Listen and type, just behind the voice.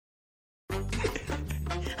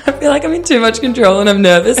I feel like I'm in too much control and I'm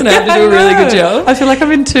nervous and I have to do a really good job. I feel like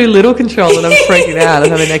I'm in too little control and I'm freaking out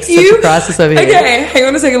and having an existential crisis over here. Okay, hang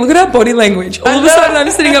on a second. Look at our body language. All of a sudden I'm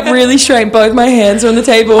sitting up really straight. Both my hands are on the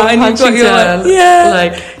table. I'm and you've got your down,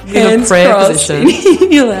 in hands a prayer crossed position.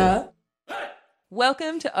 in your lap.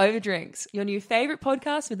 Welcome to Overdrinks, your new favourite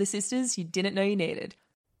podcast with the sisters you didn't know you needed.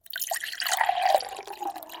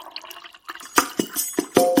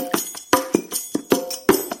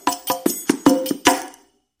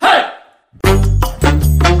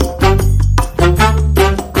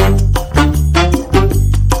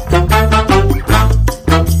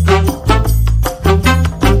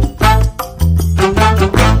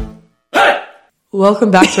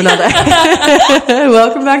 Welcome back to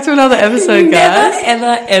another episode, guys.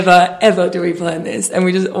 Ever do we plan this and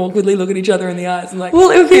we just awkwardly look at each other in the eyes and like,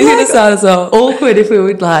 well, it would be who's like going to start us off? Awkward if we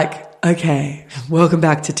would like, okay, welcome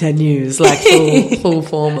back to 10 News, like full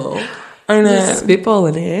formal. I know. Just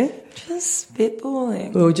spitballing here. Just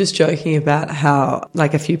spitballing. We were just joking about how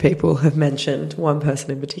like a few people have mentioned, one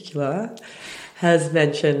person in particular has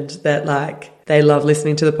mentioned that like they love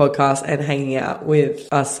listening to the podcast and hanging out with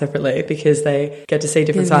us separately because they get to see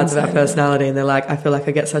different sides of our personality, and they're like, I feel like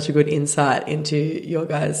I get such a good insight into your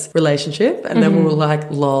guys' relationship. And then we were like,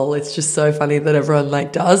 lol, it's just so funny that everyone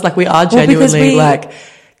like does. Like we are genuinely like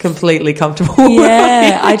completely comfortable.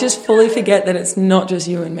 Yeah, I just fully forget that it's not just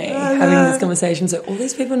you and me having this conversation. So all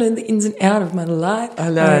these people know the ins and out of my life. I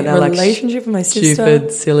know, my relationship with my sister.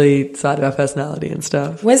 Stupid, silly side of our personality and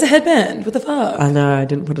stuff. Where's the headband? What the fuck? I know, I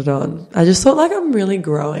didn't put it on. I just thought like I'm really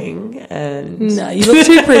growing and... No, you look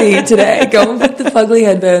too pretty today. Go and put the fugly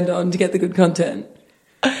headband on to get the good content.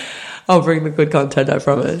 I'll bring the good content, I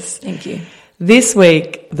promise. Thank you. This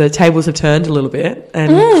week, the tables have turned a little bit,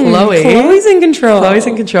 and Chloe's in control. Chloe's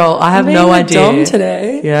in control. I have no idea. Dom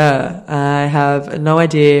today. Yeah, I have no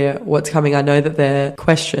idea what's coming. I know that they're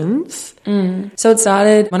questions. So it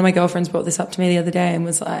started, one of my girlfriends brought this up to me the other day and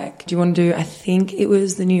was like, do you want to do, I think it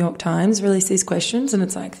was the New York Times released these questions, and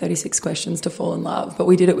it's like 36 questions to fall in love, but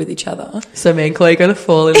we did it with each other. So me and Chloe are going to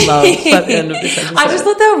fall in love at the end of this episode. I just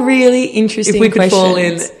thought they were really interesting questions. If we could fall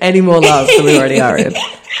in any more love than we already are in.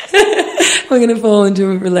 We're going to fall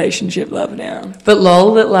into a relationship love now. But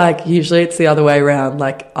lol, that like usually it's the other way around.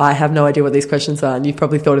 Like I have no idea what these questions are and you've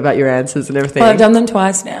probably thought about your answers and everything. Well, I've done them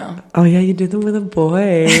twice now. Oh yeah, you did them with a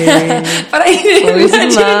boy. But I didn't actually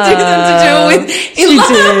do them to do it with... She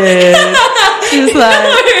did. She was like,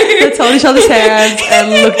 let's hold each other's hands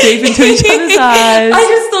and look deep into each other's eyes. I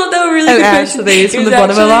just thought they were really good questions. And answer these from the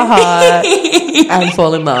bottom of our heart and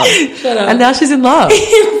fall in love. Shut up. And now she's in love.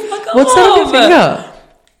 What's that on your finger?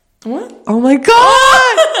 What? Oh my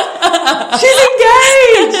God! She's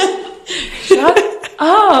engaged! Shut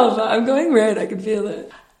up. I'm going red. I can feel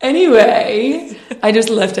it. Anyway, I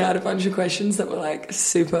just left out a bunch of questions that were like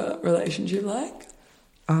super relationship-like.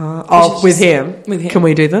 With him? With him. Can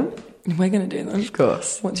we do them? We're going to do them. Of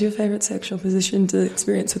course. What's your favourite sexual position to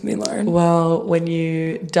experience with me, Lauren? Well, when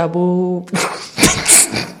you double...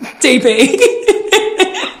 DP.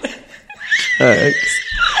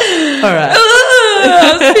 All right.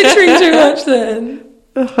 I was picturing too much then.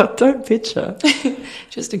 Don't picture.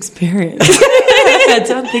 Just experience.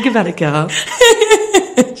 Don't think about it, girl.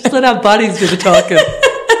 Just let our bodies do the talking.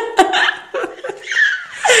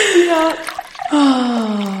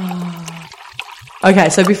 Okay,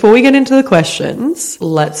 so before we get into the questions,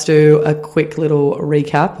 let's do a quick little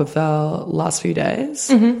recap of our last few days,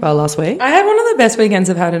 of our last week. I had one of the best weekends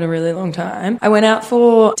I've had in a really long time. I went out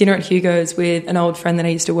for dinner at Hugo's with an old friend that I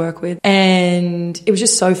used to work with, and it was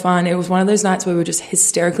just so fun. It was one of those nights where we were just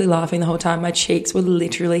hysterically laughing the whole time. My cheeks were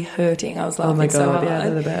literally hurting. I was laughing so hard. Yeah,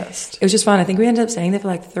 they're the best. It was just fun. I think we ended up staying there for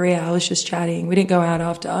like 3 hours just chatting. We didn't go out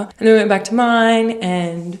after. And then we went back to mine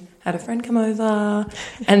and had a friend come over.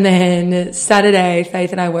 And then Saturday,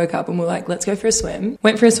 Faith and I woke up and we were like, let's go for a swim.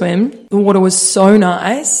 Went for a swim. The water was so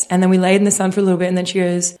nice. And then we laid in the sun for a little bit, and then she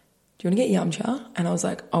goes, do you want to get yum cha? And I was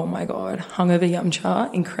like, oh my God, hungover yum cha,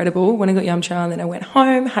 incredible. When I got yum cha, and then I went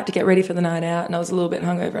home, had to get ready for the night out, and I was a little bit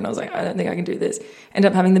hungover, and I was like, I don't think I can do this.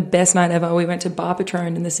 Ended up having the best night ever. We went to Bar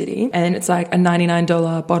Patron in the city, and it's like a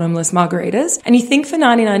 $99 bottomless margaritas. And you think for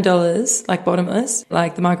 $99, like bottomless,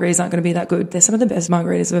 like the margaritas aren't going to be that good. They're some of the best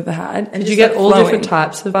margaritas I've ever had. And did you get all different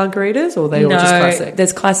types of margaritas, or are they all just classic?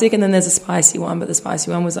 There's classic, and then there's a spicy one, but the spicy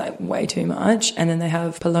one was like way too much. And then they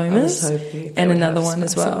have Palomas and another one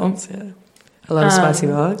as well. Ones, yeah. I love a spicy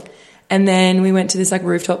marg. And then we went to this like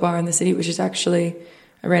rooftop bar in the city, which is actually,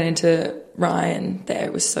 I ran into Ryan there.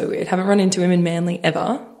 It was so weird. Haven't run into him in Manly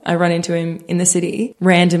ever. I run into him in the city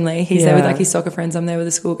randomly. He's there with like his soccer friends. I'm there with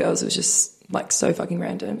the schoolgirls. It was just like so fucking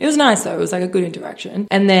random. It was nice though. It was like a good interaction.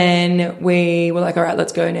 And then we were like, all right,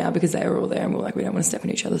 let's go now, because they were all there and we were like, we don't want to step on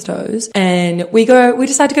each other's toes. And we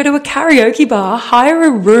decided to go to a karaoke bar, hire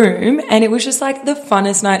a room, and it was just like the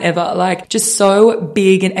funnest night ever. Like just so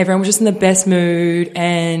big, and everyone was just in the best mood,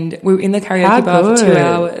 and we were in the karaoke bar for 2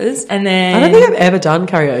 hours. And then I don't think I've ever done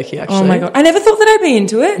karaoke actually. Oh my God. I never thought that I'd be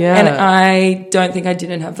into it. Yeah. And I don't think I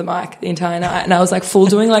didn't have the mic the entire night. And I was like full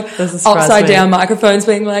doing like Doesn't surprise upside me. down microphones,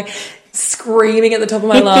 being like screaming at the top of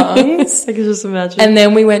my lungs. I can just imagine. And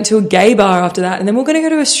then we went to a gay bar after that, and then we were going to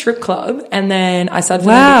go to a strip club, and then I started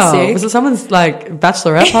feeling wow. a bit sick. Was it someone's like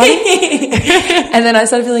bachelorette party? And then I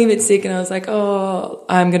started feeling a bit sick, and I was like, oh,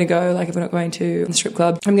 I'm going to go, like if we're not going to the strip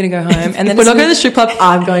club, I'm going to go home. And then We're not going to the strip club,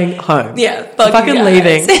 I'm going home. Yeah, fucking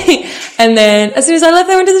leaving. And then as soon as I left,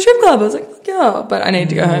 I went to the strip club. I was like, yeah, but I need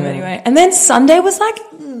to go home anyway. And then Sunday was like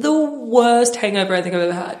the worst hangover I think I've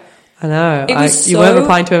ever had. I know. It was you weren't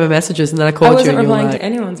replying to my messages, and then I called you. I wasn't and you were replying like, to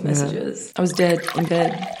anyone's messages. I was dead in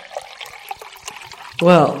bed.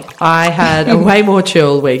 Well, I had a way more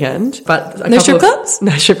chill weekend, but No strip clubs?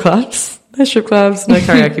 No strip clubs. No strip clubs, no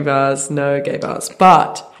karaoke bars, no gay bars.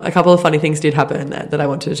 But a couple of funny things did happen that I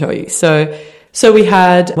wanted to tell you. So we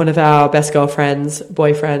had one of our best girlfriend's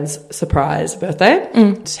boyfriend's surprise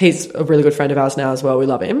birthday. He's a really good friend of ours now as well. We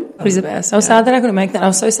love him. He's the best. I was sad that I couldn't make that. I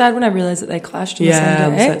was so sad when I realised that they clashed on the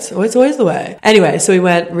same day. It's always the way. Anyway, so we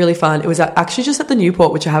went, really fun. It was actually just at the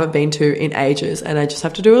Newport, which I haven't been to in ages. And I just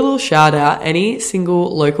have to do a little shout out. Any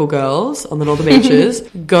single local girls on the Northern Beaches,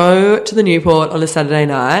 go to the Newport on a Saturday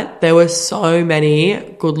night. There were so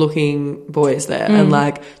many good looking boys there and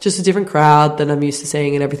like just a different crowd than I'm used to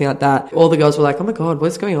seeing and everything like that. All the girls were like, oh my God,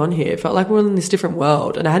 what's going on here? It felt like we're in this different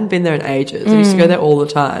world, and I hadn't been there in ages. I used to go there all the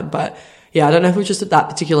time, but yeah, I don't know if it was just at that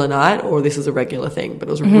particular night or this is a regular thing, but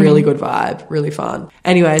it was a really good vibe, really fun.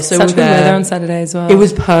 Anyway, so such good weather on Saturday as well. It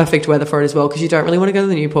was perfect weather for it as well, because you don't really want to go to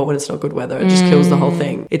the Newport when it's not good weather. It just kills the whole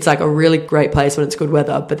thing. It's like a really great place when it's good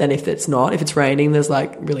weather, but then if it's not, if it's raining, there's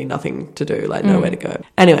like really nothing to do, like nowhere to go.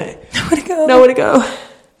 Anyway, nowhere to go.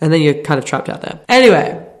 And then you're kind of trapped out there.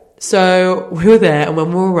 Anyway, so we were there, and when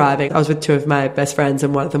we were arriving, I was with two of my best friends,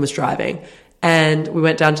 and one of them was driving. And we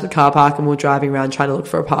went down to the car park, and we were driving around trying to look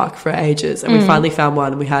for a park for ages. And we finally found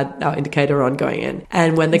one, and we had our indicator on going in.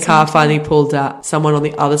 And when the car finally pulled out, someone on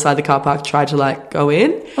the other side of the car park tried to like go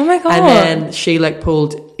in. Oh my God. And then she like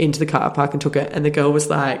pulled into the car park and took it. And the girl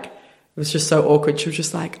was like, it was just so awkward. She was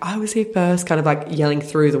just like, I was here first, kind of like yelling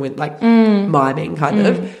through the wind, like miming kind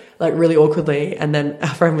of. Like really awkwardly. And then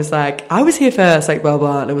our friend was like, I was here first, like blah,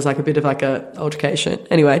 blah. And it was like a bit of like a altercation.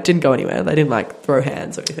 Anyway, it didn't go anywhere. They didn't like throw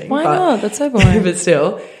hands or anything. Why not? That's so boring. But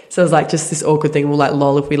still. So it was like just this awkward thing. We'll like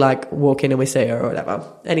lol if we like walk in and we see her or whatever.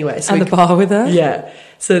 Anyway. So at the bar with her? Yeah.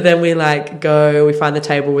 So then we like go, we find the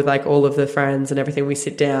table with like all of the friends and everything. We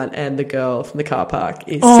sit down, and the girl from the car park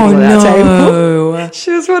is sitting on our table.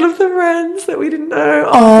 She was one of the friends that we didn't know.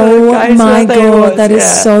 Oh my God, that is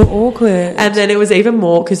so awkward. And then it was even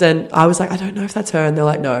more, because then I was like, I don't know if that's her. And they're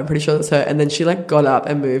like, no, I'm pretty sure that's her. And then she like got up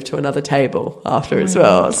and moved to another table after as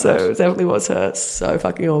well. So it definitely was her. So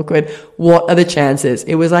fucking awkward. What are the chances?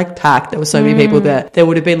 It was like packed. There were so many people there. There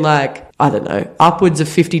would have been like, I don't know, upwards of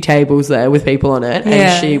 50 tables there with people on it.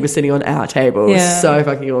 And she was sitting on our table. It was so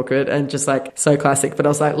fucking awkward and just like so classic. But I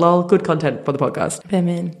was like, lol, good content for the podcast.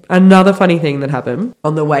 Another funny thing that happened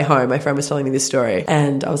on the way home, my friend was telling me this story,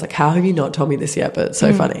 and I was like, how have you not told me this yet? But it's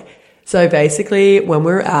so funny. So basically, when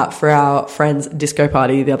we were out for our friend's disco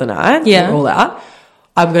party the other night, we were all out,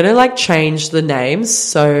 I'm going to like change the names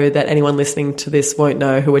so that anyone listening to this won't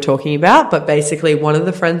know who we're talking about. But basically, one of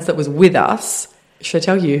the friends that was with us, should I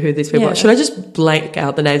tell you who these people are? Should I just blank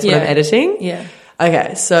out the names when I'm editing? Yeah.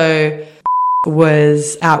 Okay, so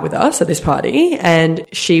was out with us at this party, and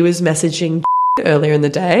she was messaging earlier in the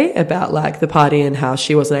day about like the party and how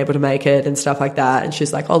she wasn't able to make it and stuff like that. And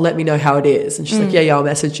she's like, oh, let me know how it is. And she's like, yeah, I'll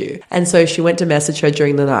message you. And so she went to message her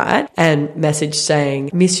during the night and messaged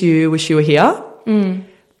saying, miss you, wish you were here.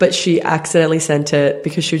 But she accidentally sent it,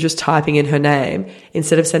 because she was just typing in her name.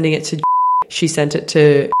 Instead of sending it to she sent it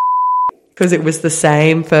to, because it was the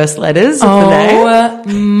same first letters of the name. Oh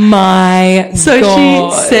my So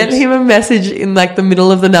God. she sent him a message in like the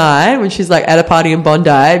middle of the night when she's like at a party in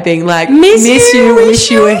Bondi, being like, miss you, wish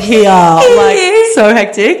you were here. Like so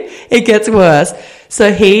hectic. It gets worse.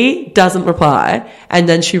 So he doesn't reply, and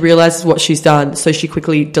then she realizes what she's done, so she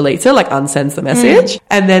quickly deletes it, like unsends the message.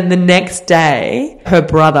 And then the next day, her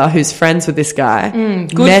brother, who's friends with this guy,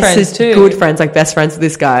 friends too. good friends, like best friends with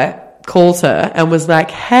this guy, calls her and was like,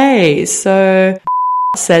 hey, so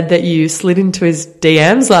said that you slid into his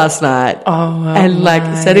DMs last night. Oh, and like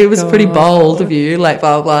said it was pretty bold of you, like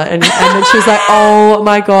blah blah blah. And then she was like, "Oh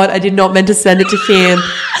my god, I did not meant to send it to him.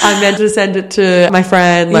 I meant to send it to my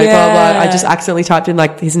friend." Like blah blah. I just accidentally typed in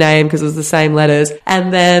like his name because it was the same letters.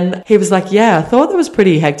 And then he was like, "Yeah, I thought that was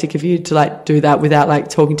pretty hectic of you to like do that without like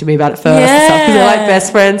talking to me about it first and stuff, because they're like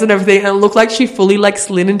best friends and everything." And it looked like she fully like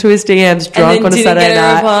slid into his DMs drunk on a Saturday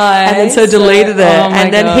night, and then so deleted it.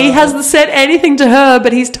 And then he hasn't said anything to her,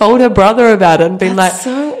 but he's told her brother about it and been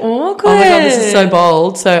so awkward. "Oh my god, this is so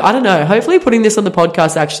bold." So I don't know. Hopefully, putting this on the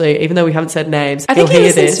podcast, actually, even though we haven't said names, I think he'll he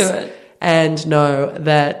hear listens this to it and know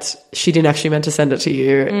that she didn't actually meant to send it to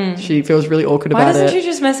you. She feels really awkward Why about doesn't it. she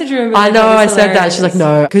just message her? I know. I said that. She's like,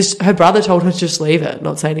 no, because her brother told her to just leave it,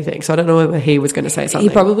 not say anything. So I don't know whether he was going to say something.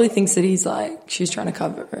 He probably thinks that he's like she's trying to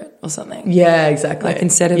cover it or something. Yeah, exactly. Like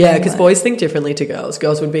instead of because boys think differently to girls.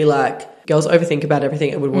 Girls would be like. Girls overthink about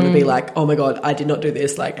everything and would want to be like, "Oh my god, I did not do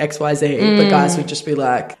this," like XYZ. But guys would just be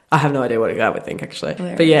like, "I have no idea what a guy would think, actually."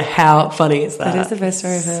 Hilarious. But yeah, how funny is that? That is the best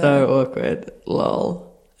story I've heard. So awkward.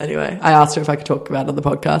 Lol. Anyway, I asked her if I could talk about it on the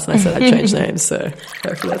podcast, and I said I'd change names, so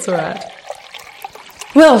hopefully that's all right.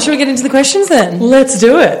 Well, should we get into the questions then? Let's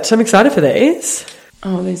do it. I'm excited for these.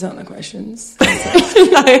 Oh, these aren't the questions.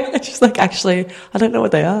 No, she's like, actually, I don't know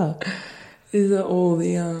what they are. These are all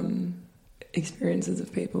the experiences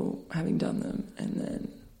of people having done them, and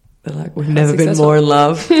then they're like, we've never been more in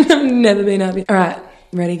love. I've never been happy. All right,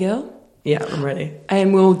 ready, girl? Yeah, I'm ready.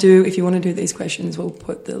 And we'll do, if you want to do these questions, we'll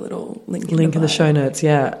put the little link in the show notes.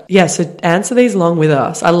 Yeah, so answer these along with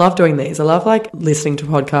us. I love doing these. I love like listening to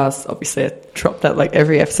podcasts. Obviously I drop that like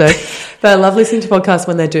every episode, but I love listening to podcasts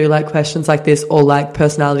when they do like questions like this, or like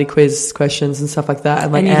personality quiz questions and stuff like that,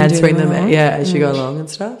 and like answering them as you go along and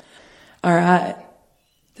stuff. All right.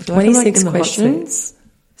 26 questions,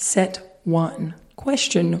 set 1.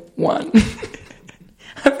 Question 1.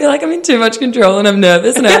 I feel like I'm in too much control and I'm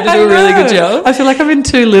nervous and I have to do a really good job. I feel like I'm in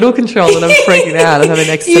too little control and I'm freaking out. I'm having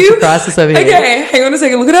an existential crisis over here. Okay, hang on a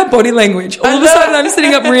second. Look at our body language. All of a sudden I'm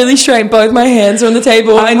sitting up really straight. Both my hands are on the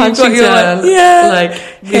table. I'm and you've got your like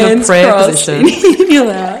in a prayer position. In your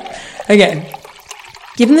lap. Okay.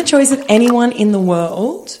 Given the choice of anyone in the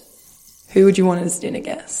world, who would you want as dinner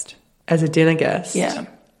guest? As a dinner guest? Yeah.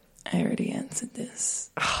 I already answered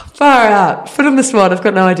this. Oh, far out. Put on the spot. I've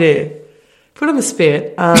got no idea. Put on the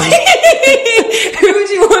spit. Who would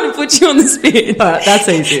you want to put you on the spit? All right, that's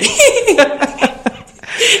easy.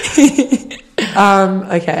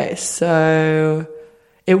 Okay, so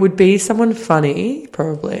it would be someone funny,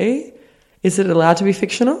 probably. Is it allowed to be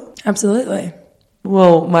fictional? Absolutely.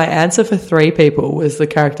 Well, my answer for 3 people was the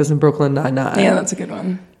characters in Brooklyn Nine-Nine. Yeah, that's a good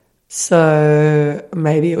one. So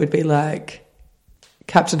maybe it would be like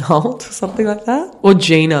Captain Holt or something like that. Or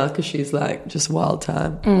Gina, because she's like just wild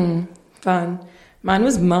time. Fun. Mine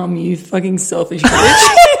was Mum, you fucking selfish bitch.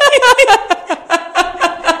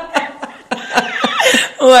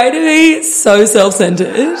 Why did he so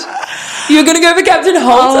self-centered? You're going to go for Captain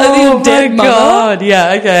Holt over your dead mother? Oh my God.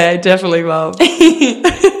 Yeah, okay, definitely Mum.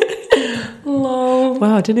 Lol.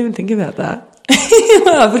 Wow, I didn't even think about that.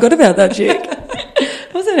 Wow, I forgot about that chick.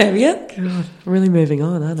 What's her name again? God, I'm really moving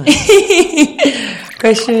on, aren't I?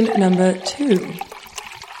 Question number 2.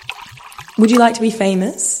 Would you like to be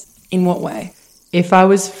famous? In what way? If I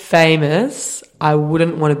was famous, I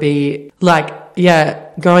wouldn't want to be like,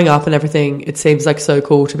 growing up and everything, it seems like so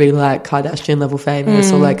cool to be like Kardashian level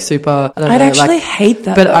famous or like super, I'd actually hate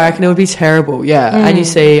that. But I reckon it would be terrible, And you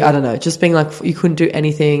see, I don't know, just being like, you couldn't do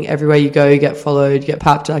anything. Everywhere you go, you get followed, you get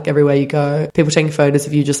papped like everywhere you go. People taking photos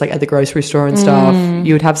of you just like at the grocery store and stuff.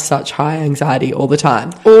 You would have such high anxiety all the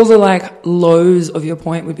time. All the like lows of your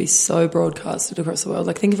point would be so broadcasted across the world.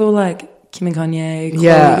 Like think of all like Kim and Kanye,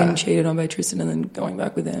 Khloe getting cheated on by Tristan and then going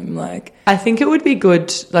back with him. Like, I think it would be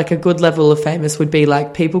good, like a good level of famous would be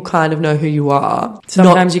like people kind of know who you are.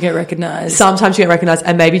 Sometimes you get recognised. Sometimes you get recognised,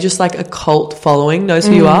 and maybe just like a cult following knows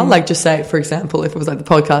who you are. Like just say, for example, if it was like the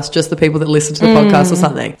podcast, just the people that listen to the podcast or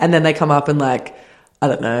something, and then they come up and like, I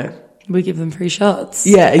don't know. We give them free shots.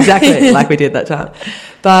 Yeah, exactly. Like we did that time.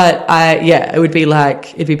 But it would be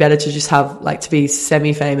like, it'd be better to just have like to be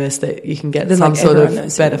semi-famous that you can get some like sort of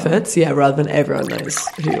benefits. Yeah, rather than everyone knows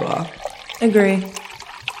who you are. Agree.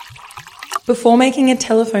 Before making a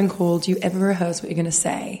telephone call, do you ever rehearse what you're going to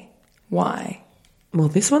say? Why? Well,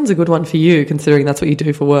 this one's a good one for you, considering that's what you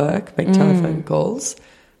do for work, make telephone calls.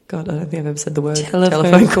 God, I don't think I've ever said the word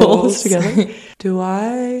telephone calls together. Do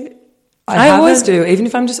I? I always do. Even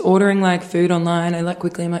if I'm just ordering like food online, I'm like,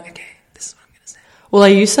 okay, this is what I'm going to say. Well, I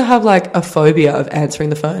used to have like a phobia of answering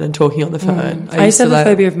the phone and talking on the phone. I used to have a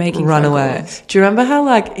phobia of making run phone away. calls. Do you remember how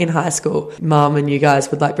like in high school, Mum and you guys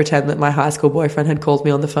would like pretend that my high school boyfriend had called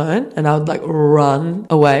me on the phone, and I would like run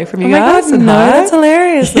away from you guys? God, and no, hide? that's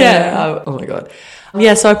hilarious. Yeah. Oh my God.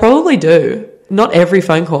 Yeah, so I probably do. Not every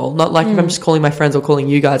phone call. Not like if I'm just calling my friends or calling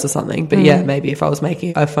you guys or something. But yeah, maybe if I was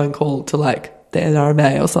making a phone call to like the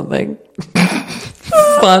NRMA or something.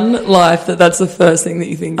 Fun life that's the first thing that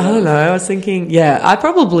you think of. I don't know. I was thinking, yeah, I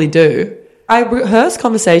probably do. I rehearse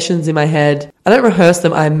conversations in my head. I don't rehearse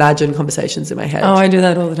them. I imagine conversations in my head. Oh, I do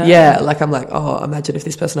that all the time. Yeah, like I'm like, oh, imagine if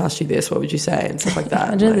this person asked you this, what would you say? And stuff like that.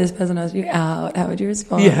 Imagine if like, this person asked you out, how would you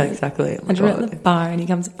respond? yeah, exactly. Oh my Imagine we're at God. the bar and he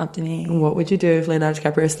comes up to me. What would you do if Leonardo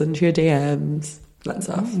DiCaprio slid into your DMs? That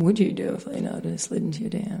stuff. What would you do if Leonardo slid into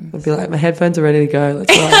your DM? I'd be like, my headphones are ready to go.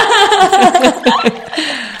 Let's go.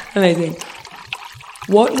 Amazing.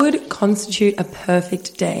 What would constitute a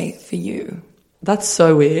perfect day for you? That's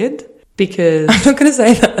so weird because I'm not going to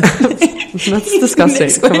say that. that's disgusting.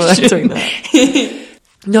 Next Come on, I'm question. doing that.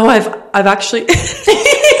 No, I've actually.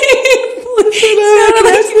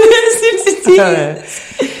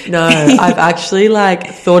 No, I've actually like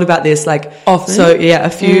thought about this like Often? So yeah,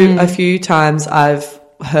 a few times I've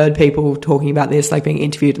heard people talking about this, like being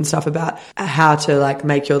interviewed and stuff about how to like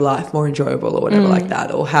make your life more enjoyable or whatever like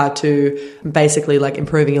that, or how to basically like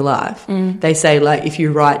improving your life. They say like if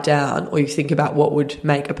you write down or you think about what would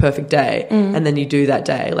make a perfect day and then you do that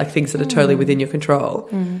day, like things that are totally within your control.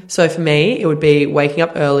 So for me, it would be waking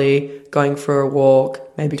up early, going for a walk,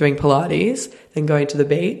 maybe doing Pilates, then going to the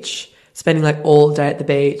beach, spending like all day at the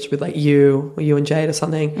beach with like you and Jade or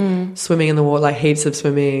something, swimming in the water, like heaps of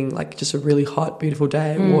swimming, like just a really hot, beautiful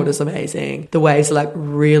day. Water's amazing. The waves are like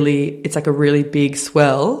really, it's like a really big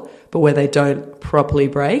swell, but where they don't properly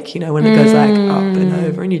break, you know, when it goes like up and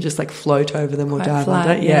over and you just like float over them or Quite dive flat,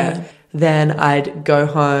 under. Yeah. Then I'd go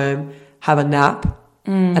home, have a nap,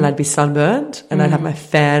 and I'd be sunburned and I'd have my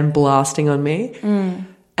fan blasting on me.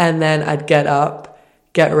 And then I'd get up,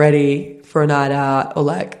 get ready for a night out, or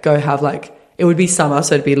like go have like, it would be summer,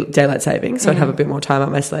 so it'd be daylight saving, so I'd have a bit more time up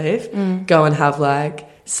my sleeve. Go and have like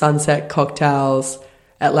sunset cocktails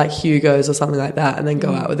at like Hugo's or something like that, and then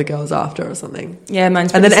go out with the girls after or something. Yeah,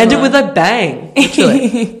 mine's And pretty then end it similar. with a bang,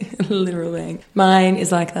 literally. Literal bang. Mine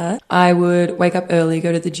is like that. I would wake up early,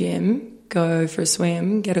 go to the gym, go for a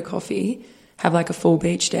swim, get a coffee, have like a full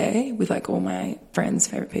beach day with like all my friends,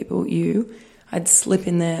 favorite people, you. I'd slip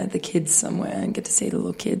in there, the kids somewhere, and get to see the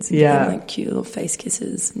little kids and Yeah. give them like cute little face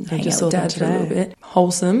kisses and hang just out with saw them dad for a little today. bit.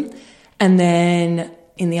 Wholesome. And then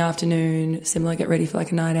in the afternoon, similar, get ready for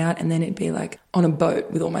like a night out, and then it'd be like on a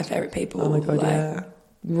boat with all my favorite people. Oh my God, like, yeah.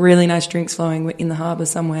 Really nice drinks flowing in the harbour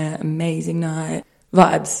somewhere, amazing night.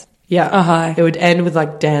 Vibes. Yeah. A high. It would end with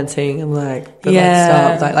like dancing and like the Yeah.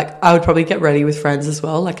 like stuff. Like I would probably get ready with friends as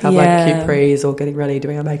well, like have Yeah. like cute prees or getting ready,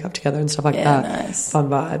 doing our makeup together and stuff like Yeah, that. nice. Fun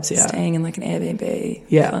vibes, yeah. Staying in like an Airbnb.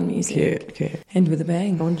 Yeah. Fun music. Cute. End with a I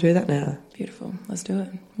bang. want to do that now. Beautiful. Let's do it.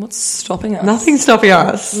 What's stopping us? Nothing's stopping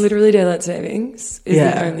us. Literally daylight savings is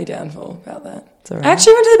Yeah. the only downfall about that. It's all right. I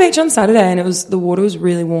actually went to the beach on Saturday and the water was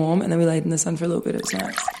really warm, and then we laid in the sun for a little bit. It was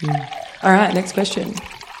nice. All right, next question.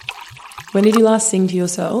 When did you last sing to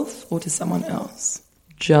yourself or to someone else?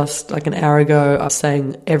 Just like an hour ago, I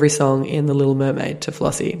sang every song in The Little Mermaid to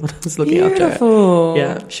Flossie when I was looking after her. Beautiful.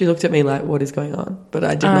 Yeah, she looked at me like, what is going on? But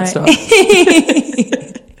I did not stop.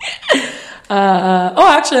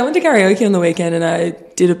 Actually, I went to karaoke on the weekend and I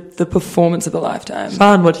did the performance of a lifetime.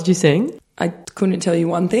 Fun, what did you sing? I couldn't tell you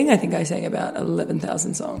one thing. I think I sang about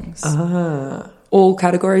 11,000 songs. Ah. All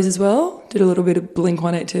categories as well. Did a little bit of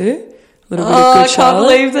Blink-182. A little bit Oh, of I Good can't Charlotte.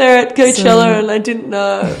 believe they're at Coachella and I didn't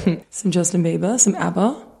know. Some Justin Bieber. Some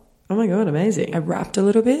ABBA. Oh my God, amazing. I rapped a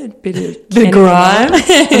little bit. Bit of The Kenny grime. Lamar.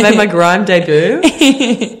 I made my grime debut.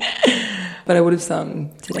 But I would have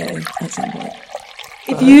sung today at some point.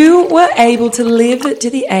 If you were able to live to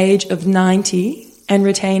the age of 90 and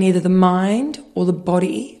retain either the mind or the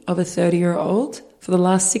body of a 30-year-old for the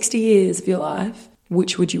last 60 years of your life,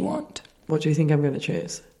 which would you want? What do you think I'm going to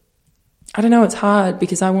choose? I don't know. It's hard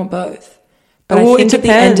because I want both. But Oh, I think it at the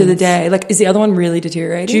end of the depends. day, like, is the other one really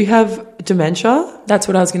deteriorating? Do you have dementia? That's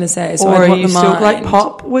what I was going to say. So Or I are want you the still, mind. like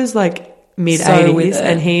Pop was like mid So with 80s it.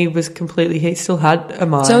 and he was completely, he still had a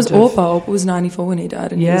mind. So was of- Orpop was 94 when he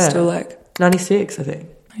died, and he was Yeah. still like 96, I think.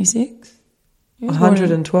 96. He was born in-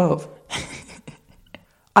 112.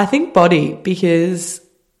 I think body, because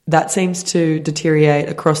that seems to deteriorate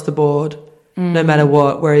across the board no matter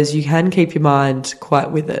what, whereas you can keep your mind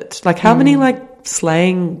quite with it. Like how many like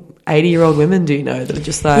slaying 80-year-old women do you know that are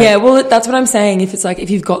just like... Yeah, well, that's what I'm saying. If it's like, if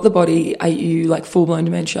you've got the body, are you like full-blown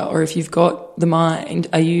dementia? Or if you've got the mind,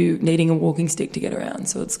 are you needing a walking stick to get around?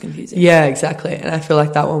 So it's confusing. Yeah, exactly. And I feel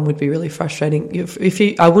like that one would be really frustrating.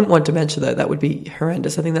 I wouldn't want dementia, though. That would be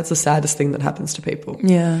horrendous. I think that's the saddest thing that happens to people.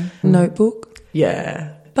 Yeah. Notebook.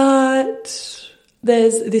 Yeah. But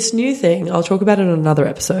there's this new thing. I'll talk about it on another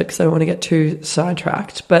episode because I don't want to get too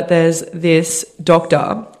sidetracked. But there's this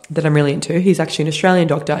doctor that I'm really into. He's actually an Australian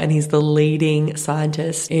doctor and he's the leading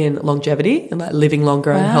scientist in longevity and like living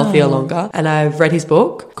longer and healthier longer. And I've read his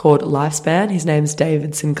book called Lifespan. His name's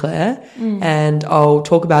David Sinclair. And I'll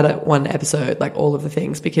talk about it one episode, like all of the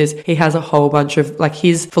things, because he has a whole bunch of, like,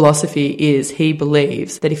 his philosophy is he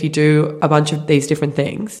believes that if you do a bunch of these different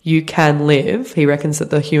things, you can live. He reckons that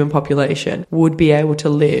the human population would be able to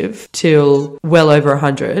live till well over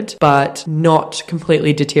 100, but not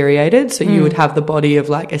completely deteriorated. So you would have the body of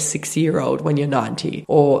like a 60-year-old when you're 90,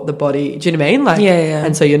 or the body, do you know what I mean? Like, Yeah.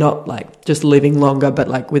 And so you're not like just living longer, but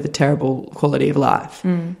like with a terrible quality of life.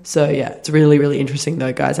 So yeah, it's really, really interesting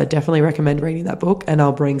though, guys. I definitely recommend reading that book, and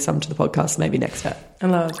I'll bring some to the podcast maybe next step. I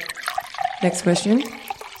love. Next question.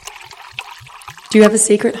 Do you have a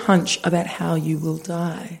secret hunch about how you will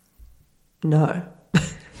die? No.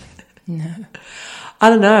 No. I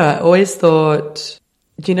don't know. I always thought,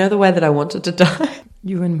 do you know the way that I wanted to die?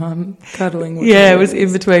 You and Mum cuddling. Yeah, it was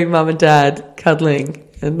in between Mum and Dad cuddling,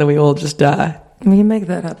 and then we all just die. We can make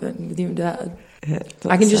that happen with you and Dad. Yeah,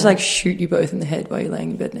 I can just like shoot you both in the head while you're laying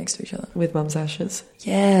in bed next to each other. with Mum's ashes.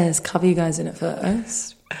 Yes, cover you guys in it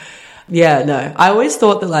first. Yeah, no. I always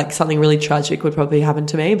thought that like something really tragic would probably happen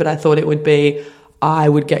to me, but I thought it would be I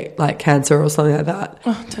would get like cancer or something like that.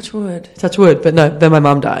 Oh, touch wood. Touch wood. But no, then my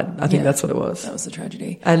mum died. I think Yeah. that's what it was. That was the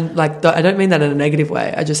tragedy. And like, I don't mean that in a negative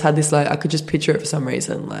way. I just had this like, I could just picture it for some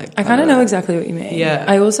reason. Like, I kind of know exactly what you mean. Yeah.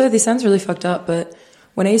 I also, this sounds really fucked up, but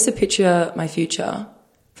when I used to picture my future,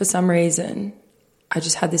 for some reason, I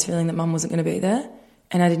just had this feeling that Mum wasn't going to be there.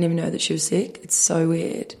 And I didn't even know that she was sick. It's so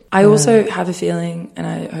weird. I also have a feeling, and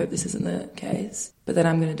I hope this isn't the case, but that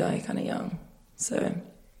I'm going to die kind of young. So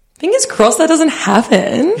fingers crossed that doesn't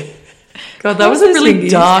happen. God, that was a really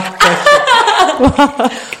dark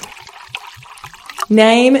question.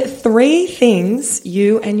 Name 3 things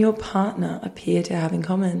you and your partner appear to have in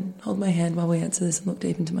common. Hold my hand while we answer this and look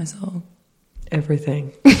deep into my soul.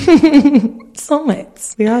 Everything.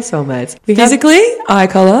 Soulmates. We are soulmates. Physically, eye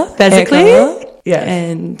colour. Physically, hair colour, yes.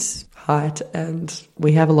 And height, and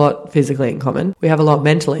we have a lot physically in common. We have a lot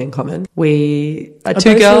mentally in common. We are Are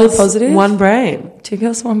 2 both girls, really positive? one brain. 2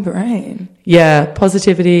 girls, 1 brain. Yeah,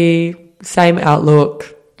 positivity, same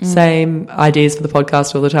outlook, same ideas for the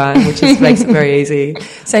podcast all the time, which makes it very easy.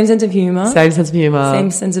 Same sense of humour. Same sense of humour. Same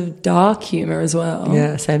sense of dark humour as well.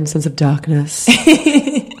 Yeah, same sense of darkness.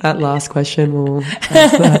 That last question will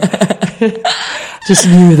answer that. Just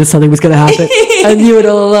knew that something was going to happen. I knew it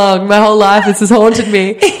all along. My whole life, this has haunted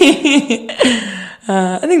me.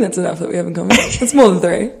 I think that's enough that we have in common. That's more than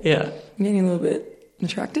 3. Yeah. I'm getting a little bit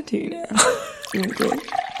attracted to you now. You're good.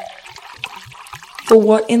 For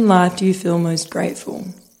what in life do you feel most grateful?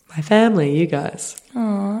 My family, you guys.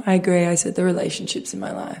 Oh, I agree. I said the relationships in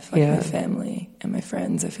my life, like Yeah. my family and my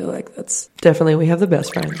friends. I feel like that's... Definitely, we have the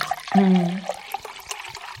best friends.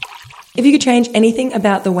 If you could change anything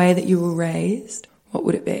about the way that you were raised, what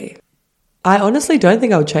would it be? I honestly don't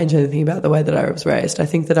think I would change anything about the way that I was raised. I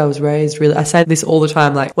think that I was raised really... I say this all the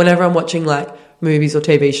time, like whenever I'm watching like movies or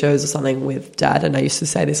TV shows or something with Dad, and I used to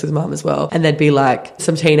say this with Mum as well, and there'd be like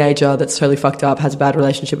some teenager that's totally fucked up, has a bad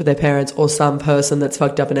relationship with their parents, or some person that's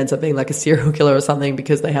fucked up and ends up being like a serial killer or something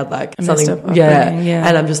because they had like A messed something... up Yeah. upbringing, yeah.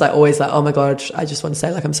 And I'm just like always like, oh my God, I just want to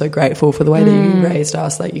say like I'm so grateful for the way that you raised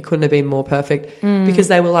us. Like you couldn't have been more perfect because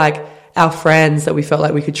they were like our friends that we felt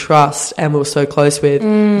like we could trust and we were so close with,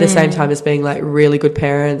 at the same time as being like really good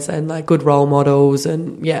parents and like good role models.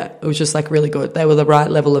 And yeah, it was just like really good. They were the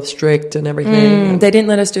right level of strict and everything. They didn't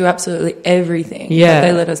let us do absolutely everything. Yeah. But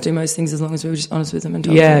they let us do most things as long as we were just honest with them and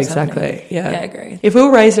told Yeah, them what's exactly. happening. Yeah. I agree. If we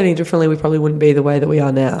were raised any differently, we probably wouldn't be the way that we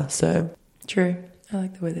are now. So True. I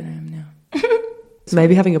like the way that I am now.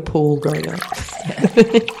 maybe having a pool growing up.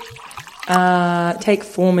 Take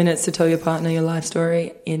 4 minutes to tell your partner your life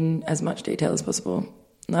story in as much detail as possible.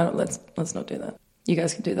 No, let's not do that. You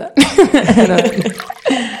guys can do that.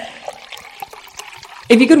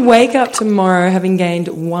 If you could wake up tomorrow having gained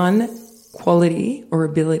one quality or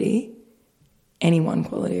ability, any one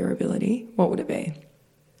quality or ability, what would it be?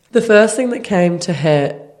 The first thing that came to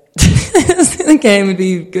head... The game would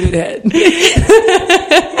be good at head.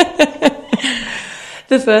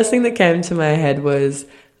 The first thing that came to my head was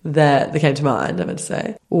that came to mind, I meant to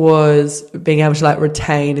say, was being able to like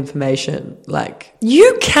retain information. Like,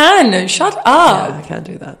 You can. Shut yeah, up. I can't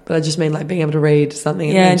do that. But I just mean like being able to read something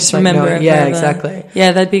and Yeah, then and just like, remember know- it Yeah, forever. exactly.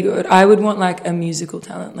 Yeah, that'd be good. I would want like a musical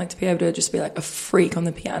talent, like to be able to just be like a freak on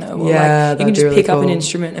the piano, or Yeah, like you that'd can be just really pick up an cool.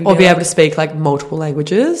 instrument and Or be like, able to speak like multiple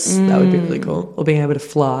languages. That would be really cool. Or being able to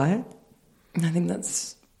fly. I think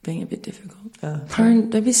that's being a bit difficult. Yeah. Lauren,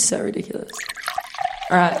 don't be so ridiculous.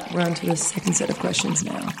 All right, we're on to the second set of questions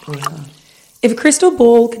now. If a crystal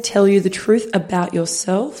ball could tell you the truth about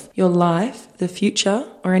yourself, your life, the future,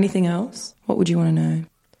 or anything else, what would you want to know?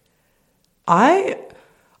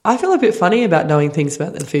 I feel a bit funny about knowing things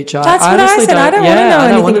about the future. That's what I honestly said. I don't want to know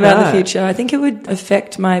anything wanna about know. the future. I think it would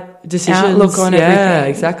affect my Decisions, outlook on yeah, everything.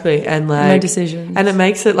 exactly. And like My decisions. And it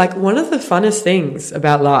makes it like one of the funnest things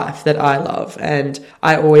about life that I love. And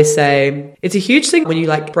I always say it's a huge thing when you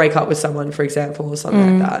like break up with someone, for example, or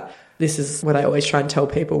something like that. This is what I always try and tell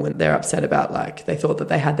people when they're upset about like they thought that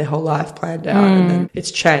they had their whole life planned out and then it's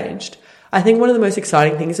changed. I think one of the most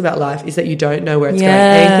exciting things about life is that you don't know where it's going.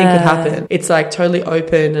 Anything could happen. It's like totally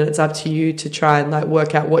open and it's up to you to try and like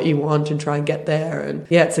work out what you want and try and get there. And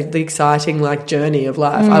yeah, it's like the exciting like journey of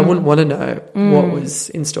life. I wouldn't want to know what was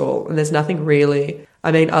in store. And there's nothing really,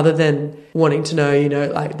 I mean, other than wanting to know, you know,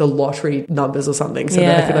 like the lottery numbers or something so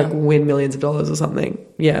that I could like win millions of dollars or something.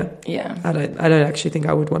 Yeah. Yeah. I don't actually think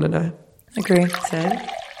I would want to know. Agree. Same.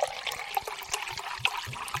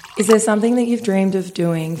 Is there something that you've dreamed of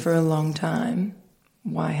doing for a long time?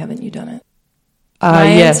 Why haven't you done it?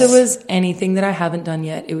 My Yes. answer was anything that I haven't done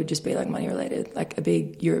yet. It would just be like money related, like a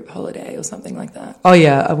big Europe holiday or something like that. Oh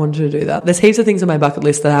yeah, I wanted to do that. There's heaps of things on my bucket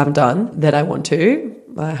list that I haven't done that I want to.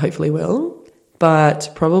 I hopefully will.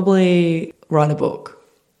 But probably write a book.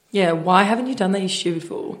 Yeah, why haven't you done that, you stupid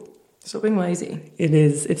fool? Stop being lazy. It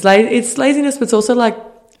is. It's laziness, but it's also like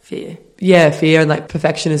Fear. fear and like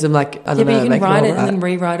perfectionism. Like I don't know. But you can make write all it and right. then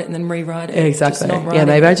rewrite it and then rewrite it. Exactly. Just not Yeah, writing.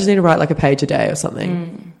 maybe I just need to write like a page a day or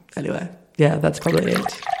something. Anyway, yeah, that's probably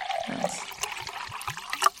it. Nice.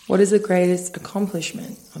 What is the greatest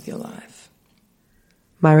accomplishment of your life?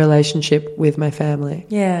 My relationship with my family.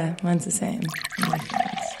 Yeah, mine's the same. My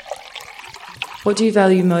friends. What do you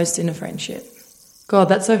value most in a friendship? God,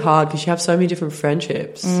 that's so hard because you have so many different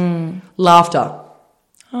friendships. Laughter.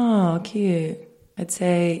 Oh, cute. I'd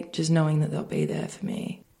say just knowing that they'll be there for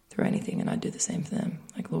me through anything, and I'd do the same for them,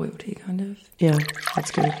 like loyalty, kind of. Yeah,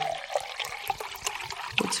 that's good.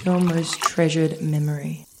 What's your most treasured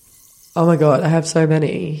memory? Oh my God, I have so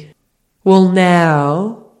many. Well,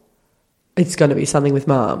 now it's going to be something with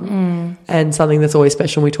mum and something that's always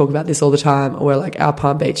special. We talk about this all the time. Or like our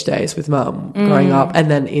Palm Beach days with mum growing up and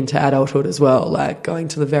then into adulthood as well, like going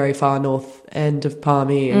to the very far north end of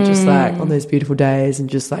Palmy and just like on those beautiful days and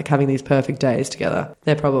just like having these perfect days together.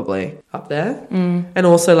 They're probably up there. And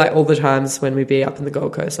also like all the times when we be up in the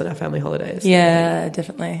Gold Coast on our family holidays. Yeah,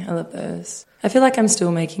 definitely. I love those. I feel like I'm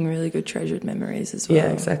still making really good treasured memories as well.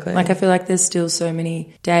 Yeah, exactly. Like I feel like there's still so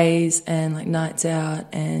many days and like nights out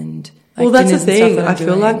and like Well, that's the dinners and stuff thing. that I'm I feel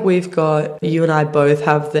doing. like we've got, you and I both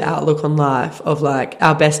have the outlook on life of like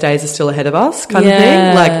our best days are still ahead of us kind of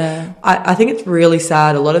thing. Like, I think it's really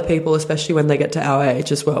sad. A lot of people, especially when they get to our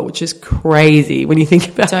age as well, which is crazy when you think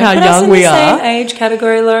about Don't how put us young in we the are. same age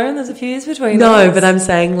category, Lauren. There's a few years between us. No, but I'm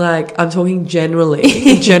saying like, I'm talking generally,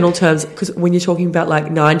 in general terms, because when you're talking about like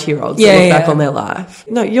 90-year-olds that look back on their life.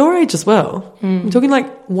 No, your age as well. I'm talking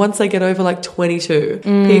like once they get over like 22,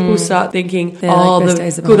 people start thinking, They're like, best the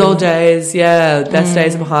days are good behind old us. days, yeah, best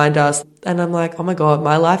days are behind us. And I'm like, oh my God,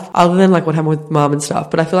 my life, other than like what happened with mum and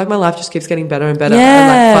stuff, but I feel like my life just keeps getting better and better. Yeah,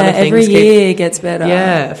 and like fun every things year gets better.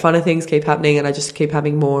 Yeah, funner things keep happening and I just keep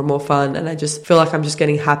having more and more fun and I just feel like I'm just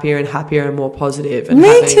getting happier and happier and more positive and Me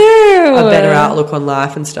having too. a better outlook on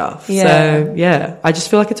life and stuff. Yeah. So yeah, I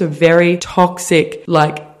just feel like it's a very toxic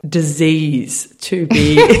like disease to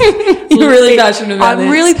be You're really passionate about I'm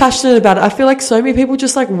this. really passionate about it. I feel like so many people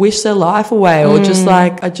just like wish their life away or just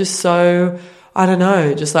like are just so, I don't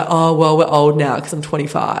know, just like, oh, well, we're old now because I'm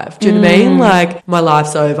 25. Do you know what I mean? Like, my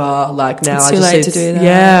life's over. Like, now It's I too just late need to do that.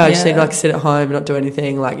 Yeah, I just Yeah. need to like sit at home and not do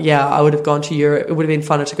anything. Like, yeah, I would have gone to Europe. It would have been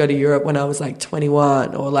funner to go to Europe when I was like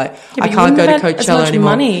 21 or like, but I you can't wouldn't go to have had as Coachella much anymore.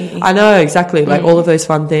 money. I know, exactly. Like, all of those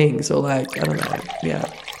fun things or like, I don't know. Yeah.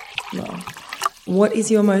 What is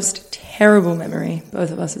your most terrible memory?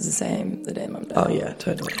 Both of us is the same. The day Mum died. Oh, yeah,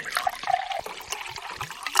 totally.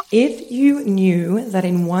 If you knew that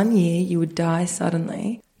in 1 year you would die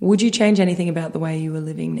suddenly, would you change anything about the way you were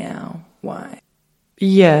living now? Why?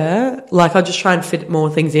 Yeah, like I'll just try and fit more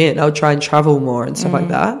things in. I'll try and travel more and stuff like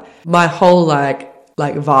that. My whole like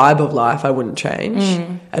like vibe of life I wouldn't change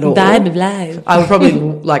at all. Vibe of life. I would probably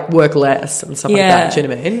like work less and stuff like that. Do you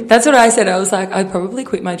know what I mean? That's what I said. I was like, I'd probably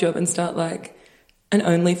quit my job and start like an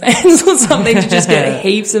OnlyFans or something to just get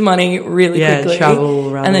heaps of money really quickly. Travel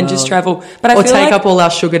around and then just travel. But I or feel take like, up all our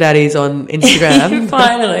sugar daddies on Instagram.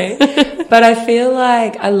 Finally. But I feel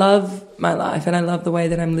like I love my life and I love the way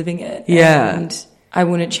that I'm living it. Yeah. And I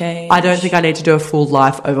wouldn't change. I don't think I need to do a full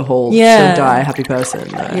life overhaul to die a happy person.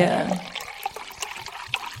 No. Yeah.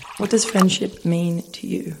 What does friendship mean to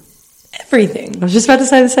you? Everything. I was just about to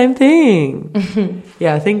say the same thing.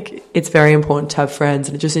 Yeah, I think it's very important to have friends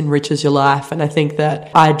and it just enriches your life. And I think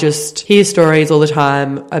that I just hear stories all the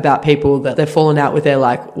time about people that they've fallen out with their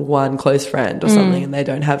like one close friend or something and they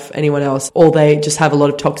don't have anyone else, or they just have a lot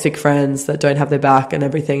of toxic friends that don't have their back and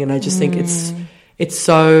everything. And I just think it's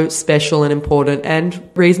so special and important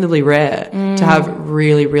and reasonably rare to have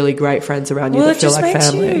really, really great friends around you that feel like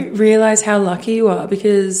family. Well, it just makes you realise how lucky you are,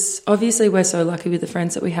 because obviously we're so lucky with the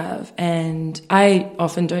friends that we have, and I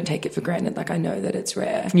often don't take it for granted. Like, I know that it's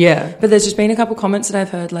rare. Yeah. But there's just been a couple comments that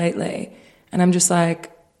I've heard lately and I'm just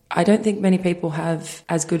like, I don't think many people have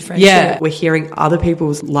as good friendship. Yeah, we're hearing other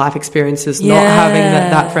people's life experiences, not having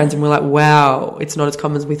that friends, and we're like, wow, it's not as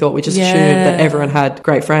common as we thought. We just assumed that everyone had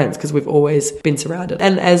great friends because we've always been surrounded.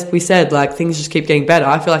 And as we said, like, things just keep getting better.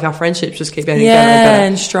 I feel like our friendships just keep getting better and better.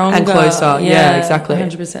 And stronger. And closer. Yeah, exactly.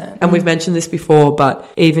 100%. And we've mentioned this before,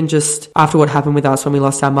 but even just after what happened with us when we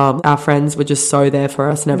lost our mum, our friends were just so there for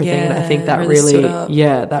us and everything. And I think that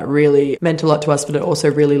that really meant a lot to us, but it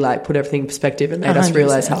also really like put everything in perspective and made 100%. Us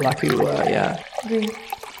realise how lucky we were. Yeah.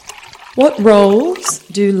 What roles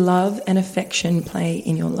do love and affection play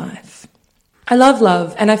in your life? I love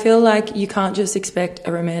love, and I feel like you can't just expect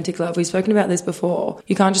a romantic love. We've spoken about this before.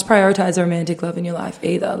 You can't just prioritise a romantic love in your life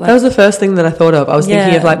either. Like, that was the first thing that I thought of. I was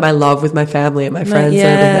thinking of like my love with my family and my friends and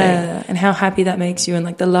everything. And how happy that makes you, and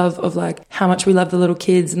like the love of like how much we love the little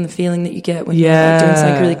kids and the feeling that you get when you're like doing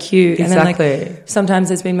something really cute. Exactly. And then like sometimes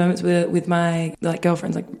there's been moments with my like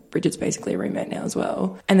girlfriends, like Bridget's basically a roommate now as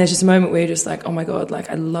well. And there's just a moment where you're just like, oh my God, like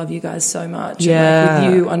I love you guys so much. Yeah. And,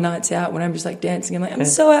 like, with you on nights out when I'm just like dancing, I'm like, I'm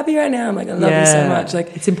so happy right now. I'm like, I love you so much.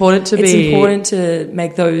 Like, it's important to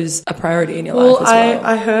make those a priority in your life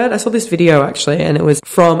as well. I saw this video actually, and it was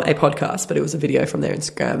from a podcast, but it was a video from their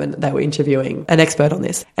Instagram, and they were interviewing an expert on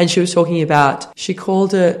this, and she was talking about, she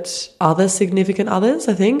called it other significant others,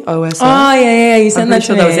 I think, OSO. Oh yeah, you sent that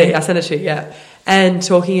to me. That was it. I sent it to you, yeah. And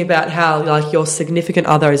talking about how like your significant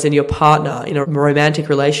other is in your partner in a romantic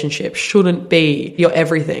relationship shouldn't be your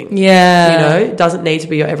everything. Yeah. You know, it doesn't need to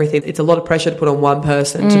be your everything. It's a lot of pressure to put on one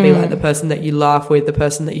person to be like the person that you laugh with, the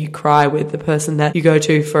person that you cry with, the person that you go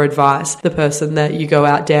to for advice, the person that you go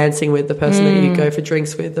out dancing with, the person that you go for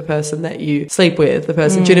drinks with, the person that you sleep with, the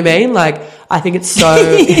person, do you know what I mean? Like, I think it's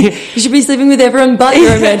so... You should be sleeping with everyone but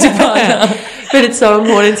your romantic partner. But it's so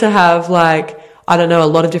important to have like, I don't know, a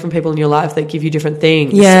lot of different people in your life that give you different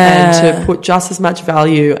things. Yeah. And to put just as much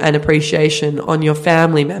value and appreciation on your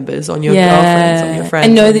family members, on your girlfriends, on your friends.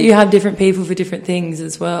 And know that you have different people for different things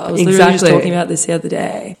as well. I was literally just talking about this the other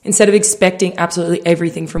day. Instead of expecting absolutely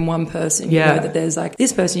everything from one person, you know that there's like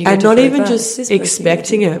this person you go and to not for even advice, just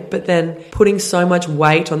expecting it, but then putting so much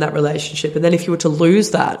weight on that relationship. And then if you were to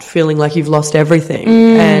lose that, feeling like you've lost everything.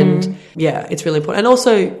 And yeah, it's really important. And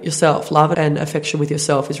also yourself, love and affection with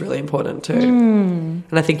yourself is really important too. And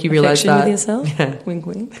I think you realise that. Affection with yourself? Yeah. Wink,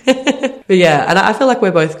 wink. But yeah, and I feel like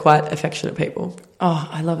we're both quite affectionate people. Oh,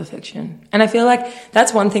 I love affection. And I feel like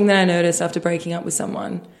that's one thing that I noticed after breaking up with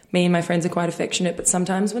someone. Me and my friends are quite affectionate, but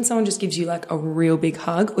sometimes when someone just gives you like a real big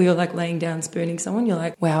hug, or you're like laying down spooning someone, you're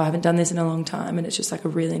like, wow, I haven't done this in a long time. And it's just like a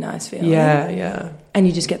really nice feeling. Yeah, yeah. And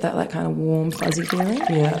you just get that like kind of warm, fuzzy feeling.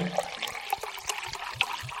 Yeah.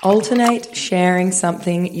 Alternate sharing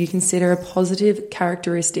something you consider a positive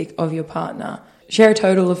characteristic of your partner. Share a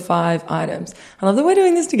total of 5 items. I love that we're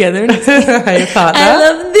doing this together. And your partner. I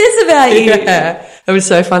love this about you. Yeah. It was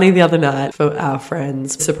so funny the other night for our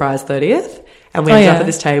friend's surprise 30th. And we ended up at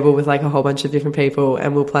this table with like a whole bunch of different people,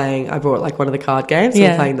 and we're playing, I brought like one of the card games, so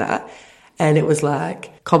we're playing that. And it was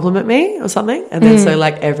like, compliment me or something. And then so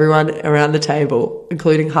like everyone around the table,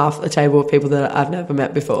 including half the table of people that I've never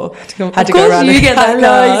met before, had to go around. You get that card.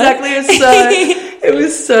 No, exactly. It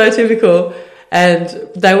was so typical. And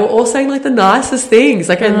they were all saying like the nicest things.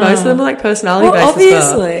 Like, and most of them are like personality based.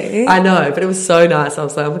 Obviously. As well. I know, but it was so nice. I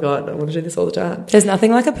was like, oh my God, I want to do this all the time. There's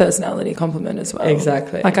nothing like a personality compliment as well.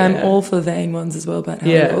 Exactly. Like I'm all for vain ones as well about how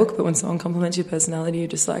you look, but when someone compliments your personality, you're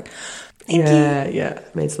just like, thank you. Yeah,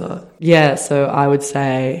 it means a lot. Yeah, so I would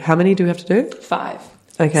say, how many do we have to do? 5.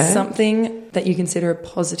 Okay. Something that you consider a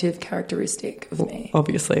positive characteristic of me.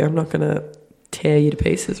 Obviously, I'm not going to tear you to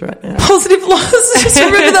pieces right now. Positive loss. Just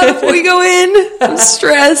remember that before you go in. I'm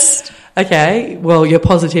stressed. Okay, well, your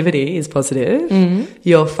positivity is positive.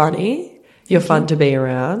 You're funny. You're fun to be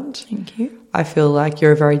around. Thank you. I feel like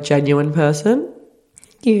you're a very genuine person.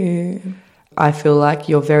 Thank you. I feel like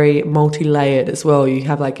you're very multi-layered as well. You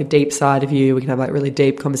have like a deep side of you. We can have like really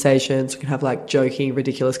deep conversations. We can have like joking,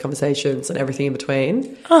 ridiculous conversations and everything in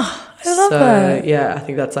between. Oh, I love that. Yeah, I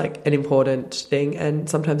think that's like an important thing and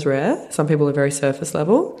sometimes rare. Some people are very surface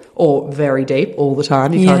level or very deep all the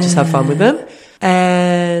time. You can't just have fun with them.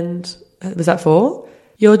 And was that 4?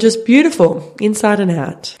 You're just beautiful inside and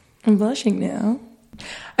out. I'm blushing now.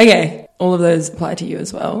 Okay, all of those apply to you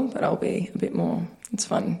as well, but I'll be a bit more... It's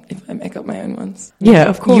fun if I make up my own ones. Yeah,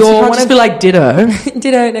 of course. You can't just be like ditto.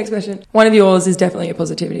 Ditto, next question. One of yours is definitely your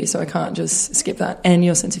positivity, so I can't just skip that. And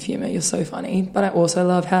your sense of humour, you're so funny. But I also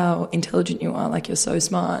love how intelligent you are, like you're so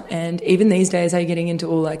smart. And even these days, how you're getting into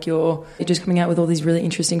all like you're just coming out with all these really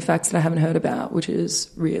interesting facts that I haven't heard about, which is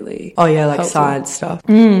really Oh yeah, like helpful. science stuff.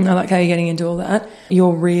 I like how you're getting into all that.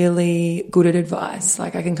 You're really good at advice.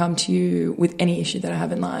 Like I can come to you with any issue that I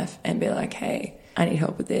have in life and be like, hey, I need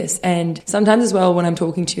help with this. And sometimes as well when I'm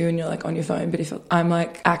talking to you and you're like on your phone, but if I'm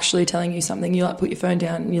like actually telling you something, you like put your phone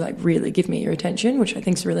down and you like really give me your attention, which I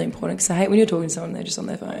think is really important because I hate when you're talking to someone and they're just on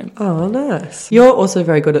their phone. Oh, nice. You're also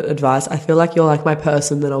very good at advice. I feel like you're like my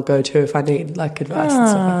person that I'll go to if I need like advice and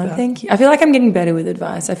stuff like that. Thank you. I feel like I'm getting better with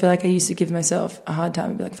advice. I feel like I used to give myself a hard time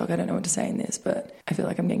and be like, fuck, I don't know what to say in this, but I feel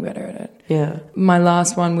like I'm getting better at it. Yeah. My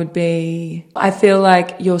last one would be, I feel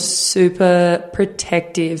like you're super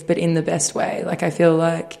protective, but in the best way. Like I feel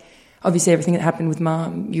like obviously everything that happened with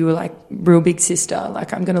Mum, you were like real big sister,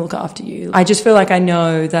 like I'm going to look after you. I just feel like I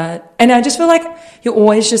know that, and I just feel like you're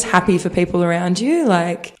always just happy for people around you.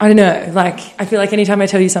 Like, I don't know, like I feel like anytime I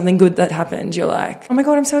tell you something good that happened, you're like, oh my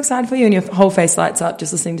God, I'm so excited for you. And your whole face lights up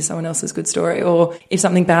just listening to someone else's good story. Or if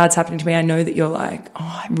something bad's happening to me, I know that you're like, oh,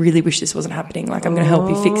 I really wish this wasn't happening. Like I'm going to help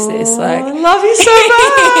you fix this. Like, I love you so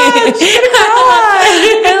much.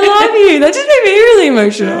 I love you. That just made me really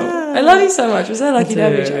emotional. I love you so much. We're so lucky to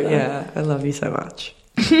have each other. Yeah, I love you so much.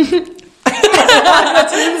 That's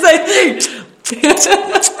an insane thing.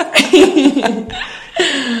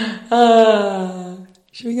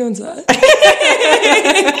 Should we go inside?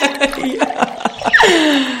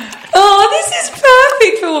 Oh, this is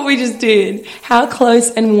perfect for what we just did. How close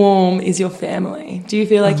and warm is your family? Do you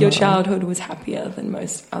feel like your childhood was happier than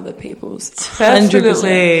most other people's?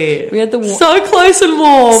 Definitely. We had the so close and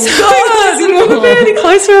warm. So close and warm. Couldn't be any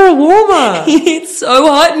closer or warmer. It's so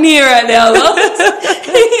hot in here right now, love.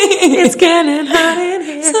 It's getting hot in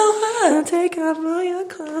here. So hot. Take off all your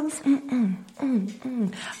clothes.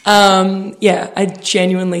 Yeah, I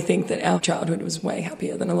genuinely think that our childhood was way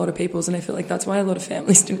happier than a lot of people's, and I feel like that's why a lot of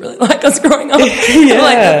families didn't really like us growing up. We're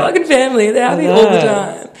like the fucking family, they're happy all the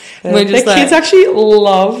time. We're just the kids actually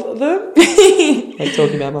love them. Like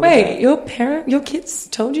talking about mum. Wait, your kids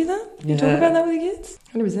told you that? You talk about that with your kids?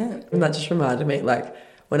 100%. And that just reminded me, like,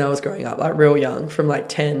 when I was growing up, like real young, from like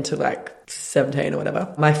 10 to like 17 or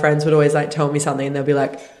whatever, my friends would always like tell me something and they'll be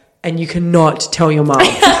like, and you cannot tell your mum.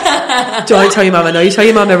 Don't tell your mum. I know you tell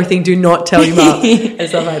your mum everything. Do not tell your mum. And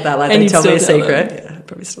stuff like that. Like, they tell me a secret. Yeah, I'd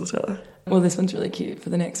probably still tell her. Well, this one's really cute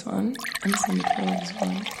for the next one. I'm just going to tell this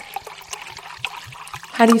one.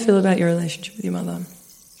 How do you feel about your relationship with your mother?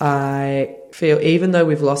 I feel, even though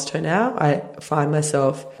we've lost her now, I find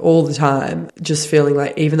myself all the time just feeling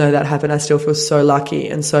like, even though that happened, I still feel so lucky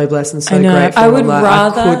and so blessed and so grateful. I would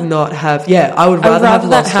rather I could not have. Yeah, I would rather have that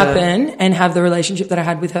lost happen her and have the relationship that I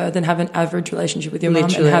had with her than have an average relationship with your mum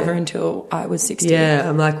and have her until I was 60. Yeah,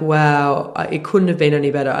 I'm like, wow, it couldn't have been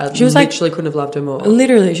any better. I literally couldn't have loved her more.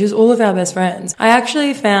 Literally, she was all of our best friends. I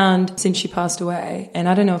actually found, since she passed away, and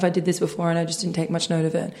I don't know if I did this before and I just didn't take much note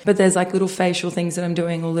of it, but there's like little facial things that I'm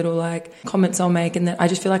doing or little like comments I'll make, and then I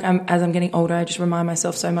just feel like as I'm getting older, I just remind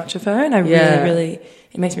myself so much of her, and I really,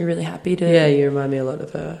 it makes me really happy to. Yeah, you remind me a lot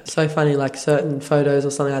of her. So funny, like certain photos or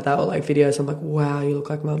something like that, or like videos, I'm like, wow, you look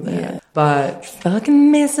like mum there. Yeah. But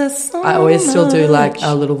fucking miss her so I always still do like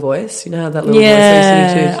our little voice. You know how that little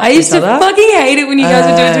voice I used to fucking hate it when you guys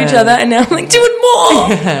would do it to each other, and now I'm like, do it more.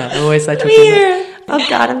 Yeah, I always like here. Oh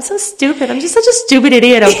God, I'm so stupid. I'm just such a stupid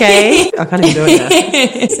idiot, okay? I can't even do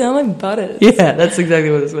it now. You sound like butters. Yeah, that's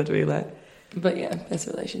exactly what it's meant to be like. But yeah, best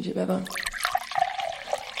relationship ever.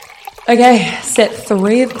 Okay, set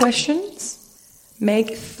 3 of questions.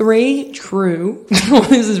 Make 3 true. Oh,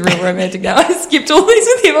 this is real romantic now. I skipped all these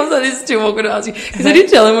with him. I was like, this is too awkward to ask you. Because I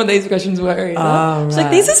didn't tell him what these questions were either. I was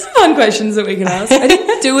like, these are some fun questions that we can ask. I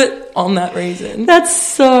didn't do it on that reason. That's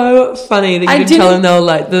so funny that you didn't tell him they were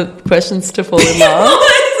like the questions to fall in love.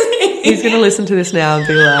 He's going to listen to this now and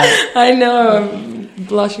be like, I know, I'm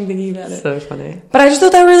blushing thinking about it. so funny. But I just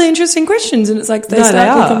thought they were really interesting questions, and it's like they start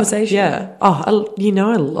the conversation. Yeah. Oh,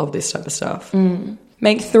 I love this type of stuff.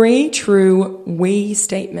 Make 3 true we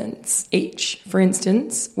statements each. For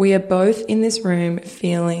instance, we are both in this room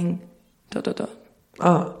feeling ...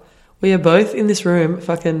 Oh, we are both in this room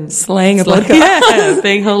fucking Slaying a podcast. Yeah,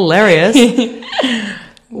 being hilarious.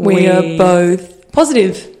 We are both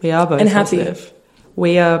positive. We are both and positive. happy.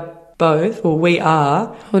 We are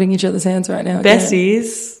Holding each other's hands right now.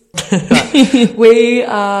 besties. We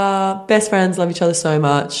are best friends, love each other so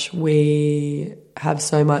much. We have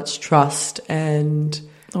so much trust and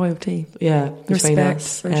Loyalty. yeah, between Respect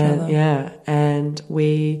us. for each and, other. Yeah, and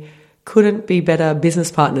we couldn't be better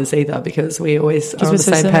business partners either because we always are on we're the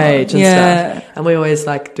so same similar. page and Yeah. stuff. And we always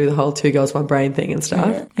like do the whole 2 girls, 1 brain thing and stuff.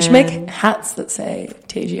 Yeah. We should make hats that say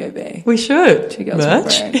TGOB. We should. 2 girls,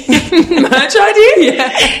 Merch. 1 brain. Merch idea?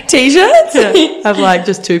 Yeah. T-shirts? Have like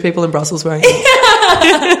just 2 people in Brussels wearing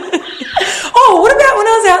it. Oh, what about when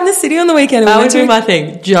I was out in the city on the weekend? I would do my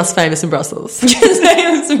thing, just famous in Brussels. Just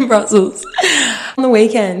famous in Brussels. On the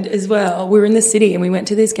weekend as well, we were in the city and we went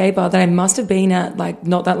to this gay bar that I must have been at like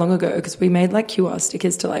not that long ago because we made like QR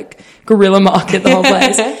stickers to like guerrilla market the whole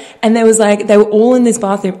place. And there was like, they were all in this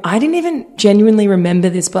bathroom. I didn't even genuinely remember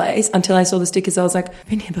this place until I saw the stickers. I was like, I've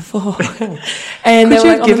been here before. And Could they were you like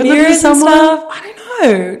have on the given them to mirrors and someone? stuff. I don't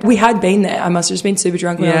know. We had been there. I must have just been super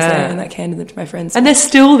drunk when I was Yeah. there and like handed them to my friends. And they're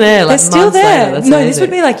still there, like They're still months there. later. That's No, amazing. this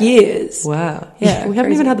would be like years. Wow. Yeah, We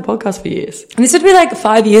haven't crazy. even had the podcast for years. And this would be like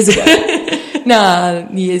 5 years ago. Nah,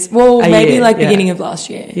 years. Well, A maybe year, like yeah. beginning of last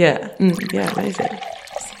year. Yeah. Yeah, amazing.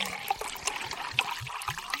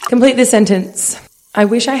 Complete this sentence. I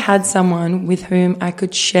wish I had someone with whom I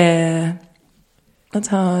could share. That's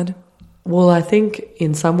hard. Well, I think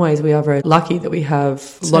in some ways we are very lucky that we have a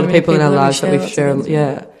So lot of many people in our people that we lives that share we lots of share. things with.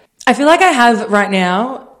 Yeah. I feel like I have right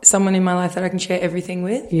now someone in my life that I can share everything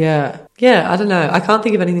with. Yeah. Yeah, I don't know. I can't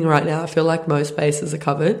think of anything right now. I feel like most bases are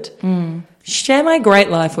covered. Share my great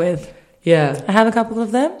life with. Yeah. I have a couple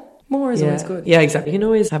of them. More is Yeah. always good. Yeah, exactly. You can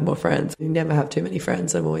always have more friends. You never have too many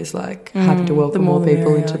friends. I'm always like happy to welcome more more the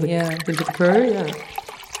people merrier, into the yeah. into the crew. Yeah.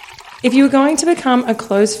 If you were going to become a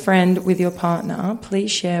close friend with your partner, please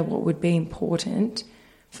share what would be important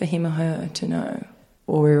for him or her to know.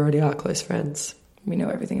 Or we already are close friends. We know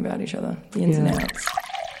everything about each other, the ins and Yeah. outs.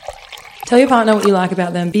 Tell your partner what you like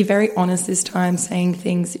about them. Be very honest this time, saying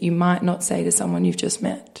things that you might not say to someone you've just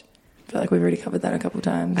met. I feel like we've already covered that a couple of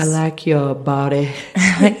times. I like your body.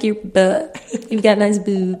 I like your butt. You've got nice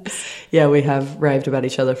boobs. Yeah, we have raved about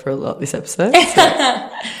each other for a lot this episode.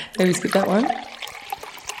 Maybe skip that one.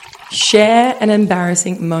 Share an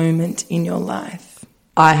embarrassing moment in your life.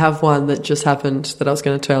 I have one that just happened that I was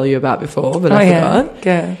going to tell you about before, but I forgot.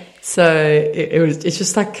 Go. So it's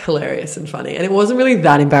just like hilarious and funny. And it wasn't really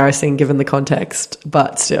that embarrassing given the context,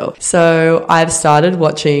 but still. So I've started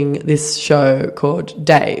watching this show called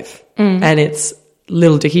Dave and it's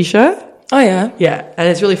Lil Dicky show. Oh, yeah. Yeah, and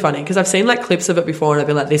it's really funny because I've seen like clips of it before and I've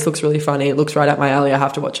been like, this looks really funny. It looks right up my alley. I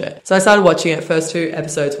have to watch it. So I started watching it. First 2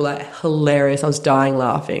 episodes were like hilarious. I was dying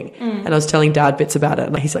laughing and I was telling Dad bits about it.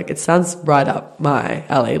 And he's like, it sounds right up my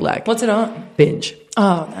alley, like What's it on? binge.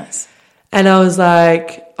 Oh, nice. And I was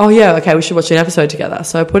like, oh yeah, okay, we should watch an episode together.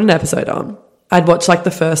 So I put an episode on. I'd watched like the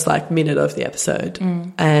first like minute of the episode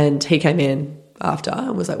and he came in after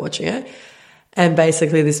and was like watching it. And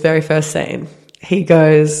basically this very first scene,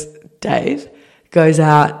 Dave goes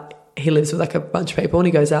out, he lives with like a bunch of people and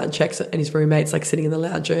he goes out and checks it and his roommate's like sitting in the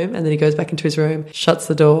lounge room and then he goes back into his room, shuts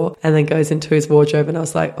the door and then goes into his wardrobe and I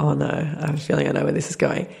was like, oh no, I have a feeling I know where this is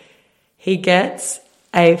going. He gets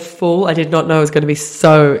a full, I did not know it was going to be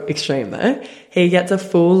so extreme though. He gets a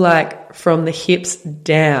full like from the hips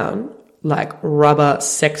down like rubber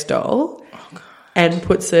sex doll and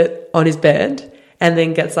puts it on his bed and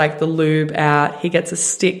then gets like the lube out. He gets a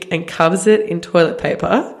stick and covers it in toilet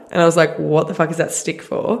paper. And I was like, what the fuck is that stick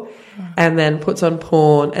for? And then puts on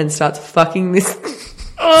porn and starts fucking this sex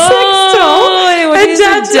doll. And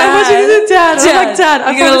Dad. I'm like,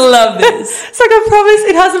 Dad, you're gonna love this. It's like, I promise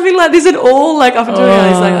it hasn't been like this at all. Like up until now,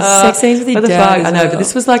 he's like, sex scenes with your what the dad fuck? as I know, well. but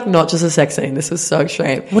this was like not just a sex scene. This was so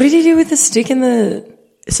extreme. What did he do with the stick in the...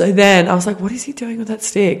 So then I was like, what is he doing with that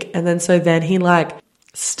stick? And then he like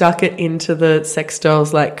stuck it into the sex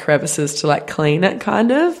doll's like crevices to like clean it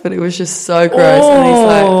kind of, but it was just so gross. And he's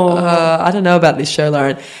like, I don't know about this show,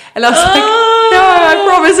 Lauren. And I was like, no, I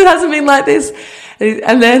promise it hasn't been like this.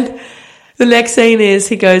 And then The next scene is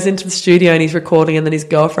he goes into the studio and he's recording, and then his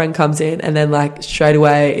girlfriend comes in, and then like straight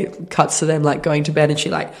away it cuts to them like going to bed, and she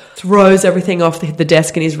like throws everything off the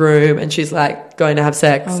desk in his room, and she's like going to have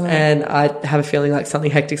sex. Oh, right. And I have a feeling like something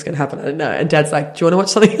hectic's going to happen. I don't know. And Dad's like, do you want to watch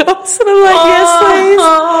something else? And I'm like, yes, please.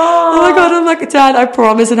 Oh my God. I'm like, Dad, I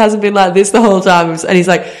promise it hasn't been like this the whole time. And he's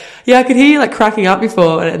like, yeah, I could hear you like cracking up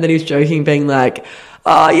before. And then he was joking, being like,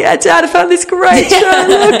 oh yeah, Dad, I found this great show.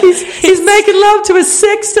 Look, he's making love to a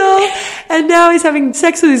sex doll, and now he's having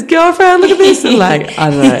sex with his girlfriend. Look at this. And like, I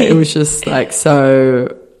don't know, it was just like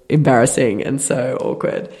so embarrassing and so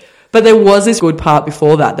awkward. But there was this good part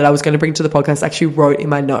before that I was going to bring to the podcast. I actually wrote in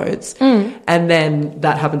my notes, and then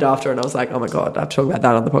that happened after, and I was like, oh my God, I have to talk about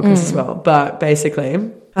that on the podcast as well. But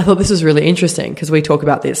basically, I thought this was really interesting because we talk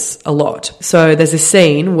about this a lot. So there's this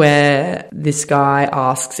scene where this guy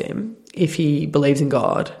asks him if he believes in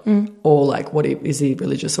God or like is he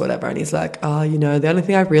religious or whatever, and he's like, oh, you know, the only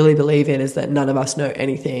thing I really believe in is that none of us know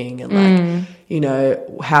anything, and like, you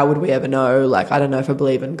know, how would we ever know? Like, I don't know if I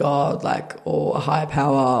believe in God, like, or a higher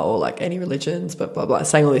power, or like any religions, but blah blah,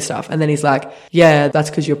 saying all this stuff. And then he's like, yeah, that's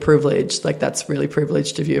because you're privileged, like that's really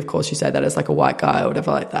privileged of you, of course you say that as like a white guy or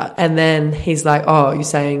whatever like that. And then he's like, oh, you're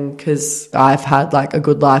saying because I've had like a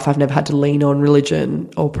good life, I've never had to lean on religion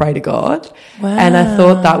or pray to God. Wow. And I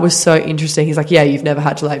thought that was so interesting. He's like, yeah, you've never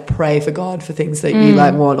had to like pray for God for things that you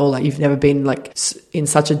like want, or like you've never been like in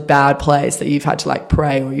such a bad place that you've had to like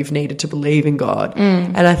pray, or you've needed to believe in God.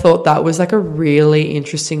 And I thought that was like a really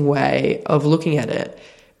interesting way of looking at it,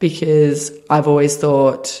 because I've always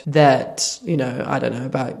thought that, you know, I don't know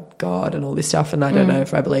about God and all this stuff, and I don't know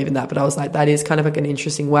if I believe in that, but I was like, that is kind of like an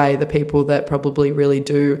interesting way. The people that probably really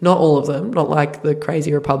do, not all of them, not like the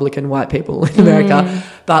crazy Republican white people in America,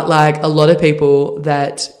 but like a lot of people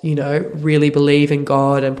that, you know, really believe in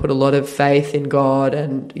God and put a lot of faith in God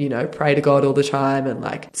and, you know, pray to God all the time and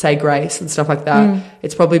like say grace and stuff like that.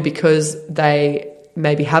 It's probably because they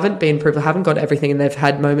maybe haven't been privileged, haven't got everything, and they've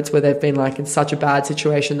had moments where they've been like in such a bad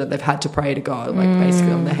situation that they've had to pray to God, like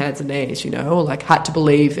basically on their hands and knees, you know, or like had to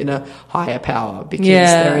believe in a higher power because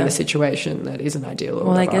they're in a situation that isn't ideal or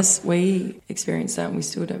whatever. I guess we experienced that and we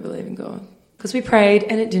still don't believe in God because we prayed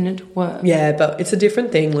and it didn't work. Yeah, but it's a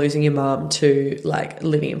different thing losing your mum to like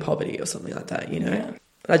living in poverty or something like that, you know. Yeah.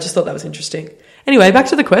 But I just thought that was interesting. Anyway, back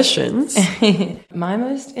to the questions. My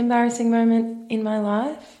most embarrassing moment in my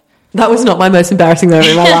life? That was not my most embarrassing moment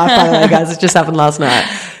in my life, by the way, guys. It just happened last night.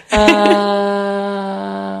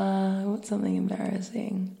 What's something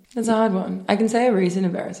embarrassing? It's a hard one. I can say a recent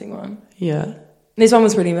embarrassing one. Yeah. This one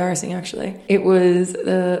was pretty embarrassing, actually. It was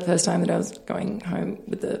the first time that I was going home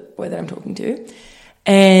with the boy that I'm talking to.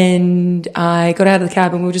 And I got out of the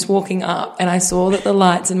cab and we were just walking up, and I saw that the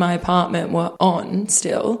lights in my apartment were on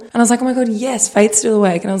still. And I was like, oh my God, yes, Faith's still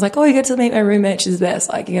awake. And I was like, oh, you get to meet my roommate. She's the best.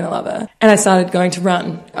 Like, you're going to love her. And I started going to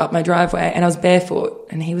run up my driveway, and I was barefoot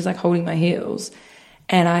and he was like holding my heels.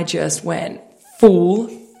 And I just went full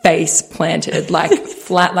face planted, like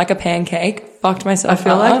flat like a pancake, fucked myself I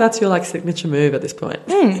feel up. like that's your like signature move at this point.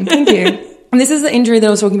 Thank you. And this is the injury that I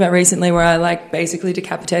was talking about recently where I like basically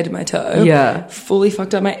decapitated my toe. Yeah. Fully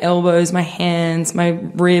fucked up my elbows, my hands, my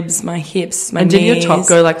ribs, my hips, my knees. And did your top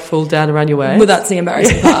go like full down around your waist? Well, that's the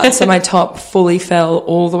embarrassing part. So my top fully fell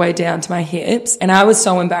all the way down to my hips. And I was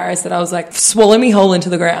so embarrassed that I was like, swallow me whole into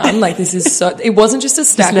the ground. Like this is so, it wasn't just a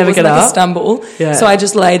stack, it was like a stumble. Yeah. So I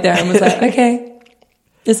just laid there and was like, okay.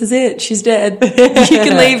 This is it. She's dead. You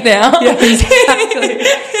can leave now. Yeah, exactly.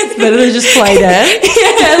 It's better to just play dead.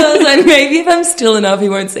 Yeah, and I was like, maybe if I'm still enough, he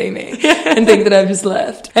won't see me and think that I've just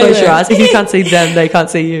left. Close your eyes. If you can't see them, they can't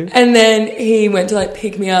see you. And then he went to like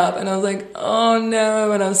pick me up, and I was like, oh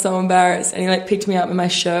no, and I was so embarrassed. And he like picked me up, and my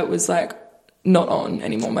shirt was like not on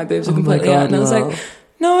anymore. My boobs were completely out, and I was like,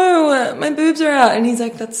 no, my boobs are out. And he's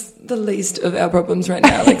like, that's the least of our problems right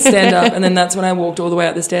now. Like, stand up. And then that's when I walked all the way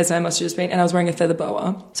up the stairs, and I must have just been, and I was wearing a feather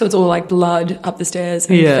boa. So it's all like blood up the stairs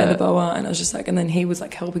and feather boa. And I was just like, and then he was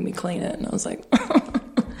like helping me clean it. And I was like,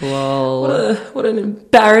 well, what an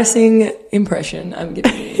embarrassing impression I'm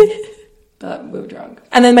giving you. But we were drunk.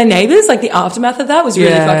 And then my neighbours, like the aftermath of that was really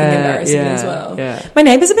fucking embarrassing as well. Yeah. My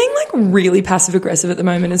neighbours are being like really passive aggressive at the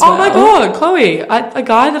moment as well. Oh my God, Chloe, a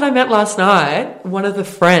guy that I met last night, one of the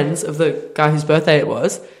friends of the guy whose birthday it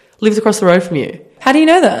was, lives across the road from you. How do you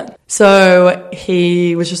know that? So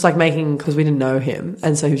he was just like because we didn't know him.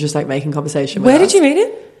 And so he was just like making conversation with us. Where did you meet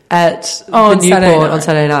him? At the Newport on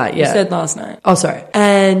Saturday night. Yeah. You said last night. Oh, sorry.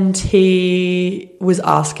 And he was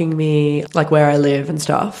asking me like where I live and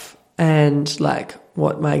stuff, and like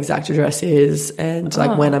what my exact address is, and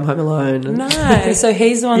like when I'm home alone. And nice. So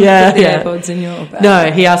he's the one that put the AirPods in your bag.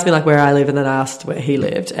 No, he asked me like where I live, and then I asked where he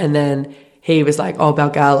lived, and then he was like, oh,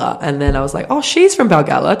 Balgala. And then I was like, oh, she's from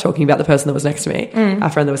Balgala, talking about the person that was next to me, our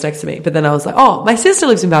friend that was next to me. But then I was like, oh, my sister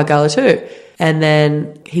lives in Balgala too. And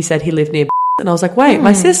then he said he lived near and I was like, wait,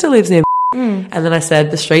 my sister lives near and then I said,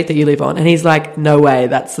 the street that you live on. And he's like, no way,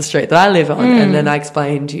 that's the street that I live on. And then I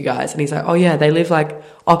explained to you guys. And he's like, oh, yeah, they live like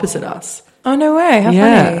opposite us. Oh, no way. How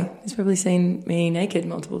funny. He's probably seen me naked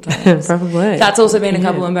multiple times. Probably. That's also been a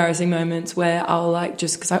couple embarrassing moments where I'll like,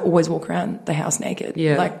 just because I always walk around the house naked.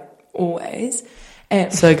 Yeah. Like, always.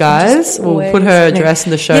 And so, guys, we'll put her address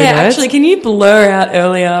in the show notes. Actually, can you blur out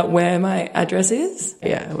earlier where my address is?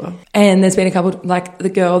 Yeah, I will. And there's been a couple, like the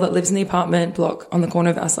girl that lives in the apartment block on the corner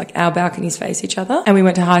of us, like our balconies face each other. And we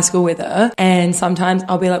went to high school with her. And sometimes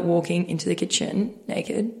I'll be like walking into the kitchen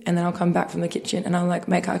naked and then I'll come back from the kitchen and I'll like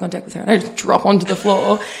make eye contact with her and I just drop onto the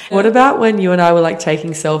floor. What about when you and I were like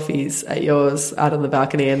taking selfies at yours out on the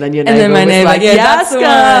balcony and then your neighbor and then my was neighbor, like, yeah, yes,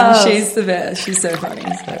 that's the one. She's the best. She's so funny.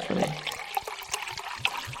 So funny.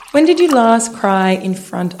 When did you last cry in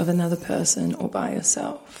front of another person or by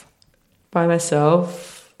yourself? By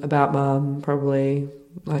myself, about mum, probably,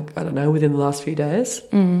 like, I don't know, within the last few days.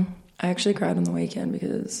 I actually cried on the weekend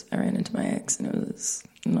because I ran into my ex and it was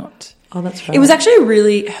not... Oh, that's right. It was actually a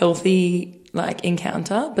really healthy, like,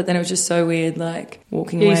 encounter, but then it was just so weird, like,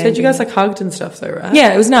 walking away. You said you guys, like, hugged and stuff, though, right?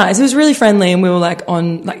 Yeah, it was nice. It was really friendly and we were, like,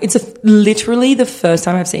 on... Like, it's literally the first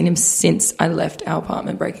time I've seen him since I left our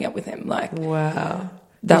apartment breaking up with him. Like... Wow.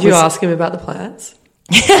 Did you ask him about the plans?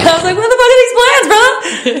 I was like, what the fuck are these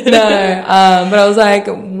plans, brother? No. But I was like,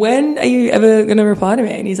 when are you ever going to reply to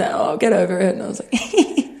me? And he's like, oh, get over it. And I was like,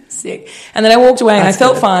 sick. And then I walked away and I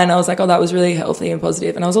felt fine. I was like, oh, that was really healthy and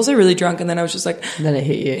positive. And I was also really drunk. And then I was just like... And then it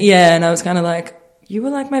hit you. Yeah. And I was kind of like, you were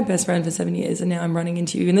like my best friend for 7 years and now I'm running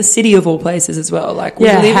into you in the city of all places as well. Like, we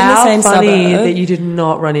live in the same funny suburb. that you did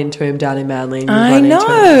not run into him down in Manly. I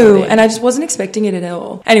know. And I just wasn't expecting it at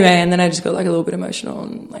all. Anyway, and then I just got like a little bit emotional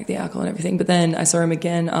and like the alcohol and everything. But then I saw him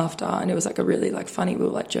again after and it was like a really like funny, we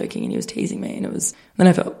were like joking and he was teasing me and it was, then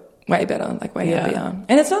I felt way better, like way happier.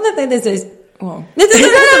 And it's not that there's this, well,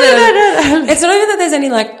 it's not even that there's any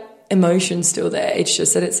like emotion still there. It's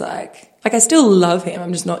just that it's like I still love him.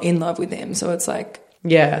 I'm just not in love with him. So it's like,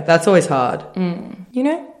 yeah, that's always hard. You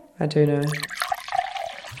know? I do know.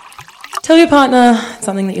 Tell your partner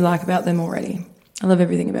something that you like about them already. I love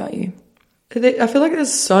everything about you. I feel like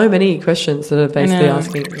there's so many questions that are basically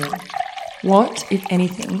asking. Yeah. What, if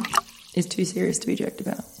anything, is too serious to be joked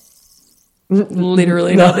about?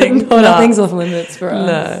 Literally nothing. Nothing's off limits for us.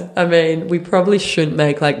 No, I mean, we probably shouldn't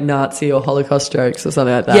make like Nazi or Holocaust jokes or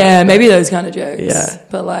something like that. Yeah, maybe those kind of jokes. Yeah.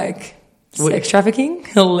 But like... Sex trafficking?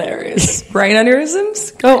 Hilarious. Brain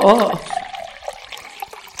aneurysms? Go off.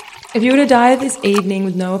 If you were to die this evening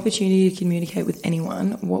with no opportunity to communicate with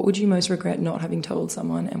anyone, what would you most regret not having told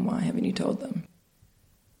someone and why haven't you told them?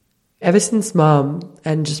 Ever since mum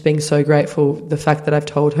and just being so grateful, the fact that I've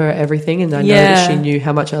told her everything and I know that she knew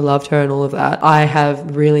how much I loved her and all of that, I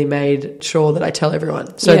have really made sure that I tell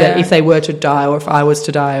everyone so that if they were to die or if I was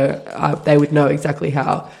to die, they would know exactly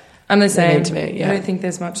how. I'm the same. To me, yeah. I don't think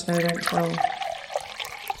there's much that I don't tell.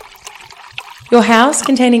 Your house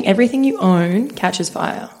containing everything you own catches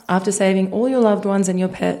fire. After saving all your loved ones and your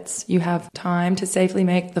pets, you have time to safely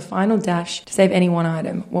make the final dash to save any one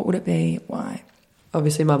item. What would it be? Why?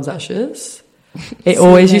 Obviously, mum's ashes. It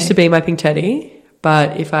always used to be my pink teddy,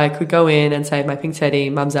 but if I could go in and save my pink teddy,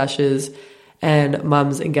 mum's ashes, and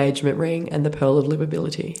mum's engagement ring and the pearl of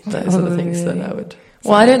livability, those are the things that I would...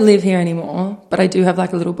 Well, I don't live here anymore, but I do have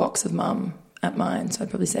like a little box of mum at mine, so I'd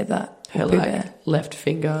probably save that. Her like left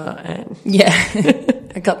finger and... Yeah,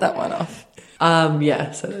 I cut that one off.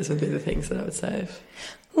 Yeah, so those would be the things that I would save.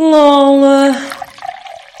 Lol.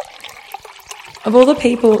 Of all the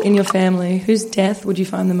people in your family, whose death would you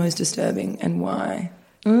find the most disturbing and why?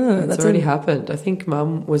 That's already happened. I think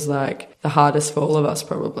mum was like the hardest for all of us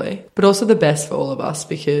probably, but also the best for all of us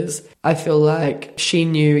because I feel like she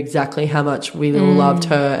knew exactly how much we all loved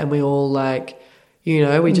her and we all like, you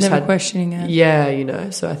know, we just never had questioning it. Yeah, you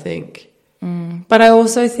know, so I think. But I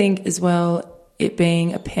also think as well, it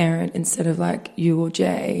being a parent instead of like you or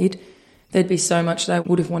Jade, there'd be so much that I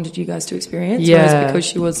would have wanted you guys to experience. Yeah. Whereas because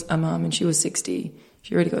she was a mum and she was 60,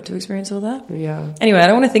 she already got to experience all that. Yeah. Anyway, I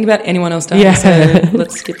don't want to think about anyone else dying, so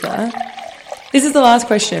let's skip that. This is the last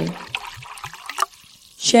question.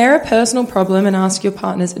 Share a personal problem and ask your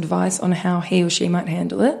partner's advice on how he or she might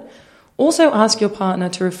handle it. Also ask your partner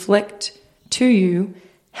to reflect to you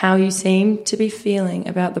how you seem to be feeling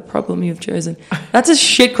about the problem you've chosen. That's a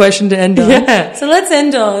shit question to end on. Yeah. So let's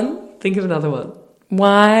end on... Think of another one.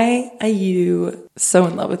 Why are you so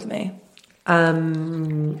in love with me?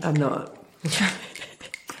 I'm not.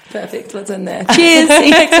 Perfect. Let's end there. Cheers. See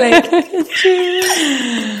you next week.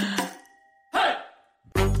 Cheers.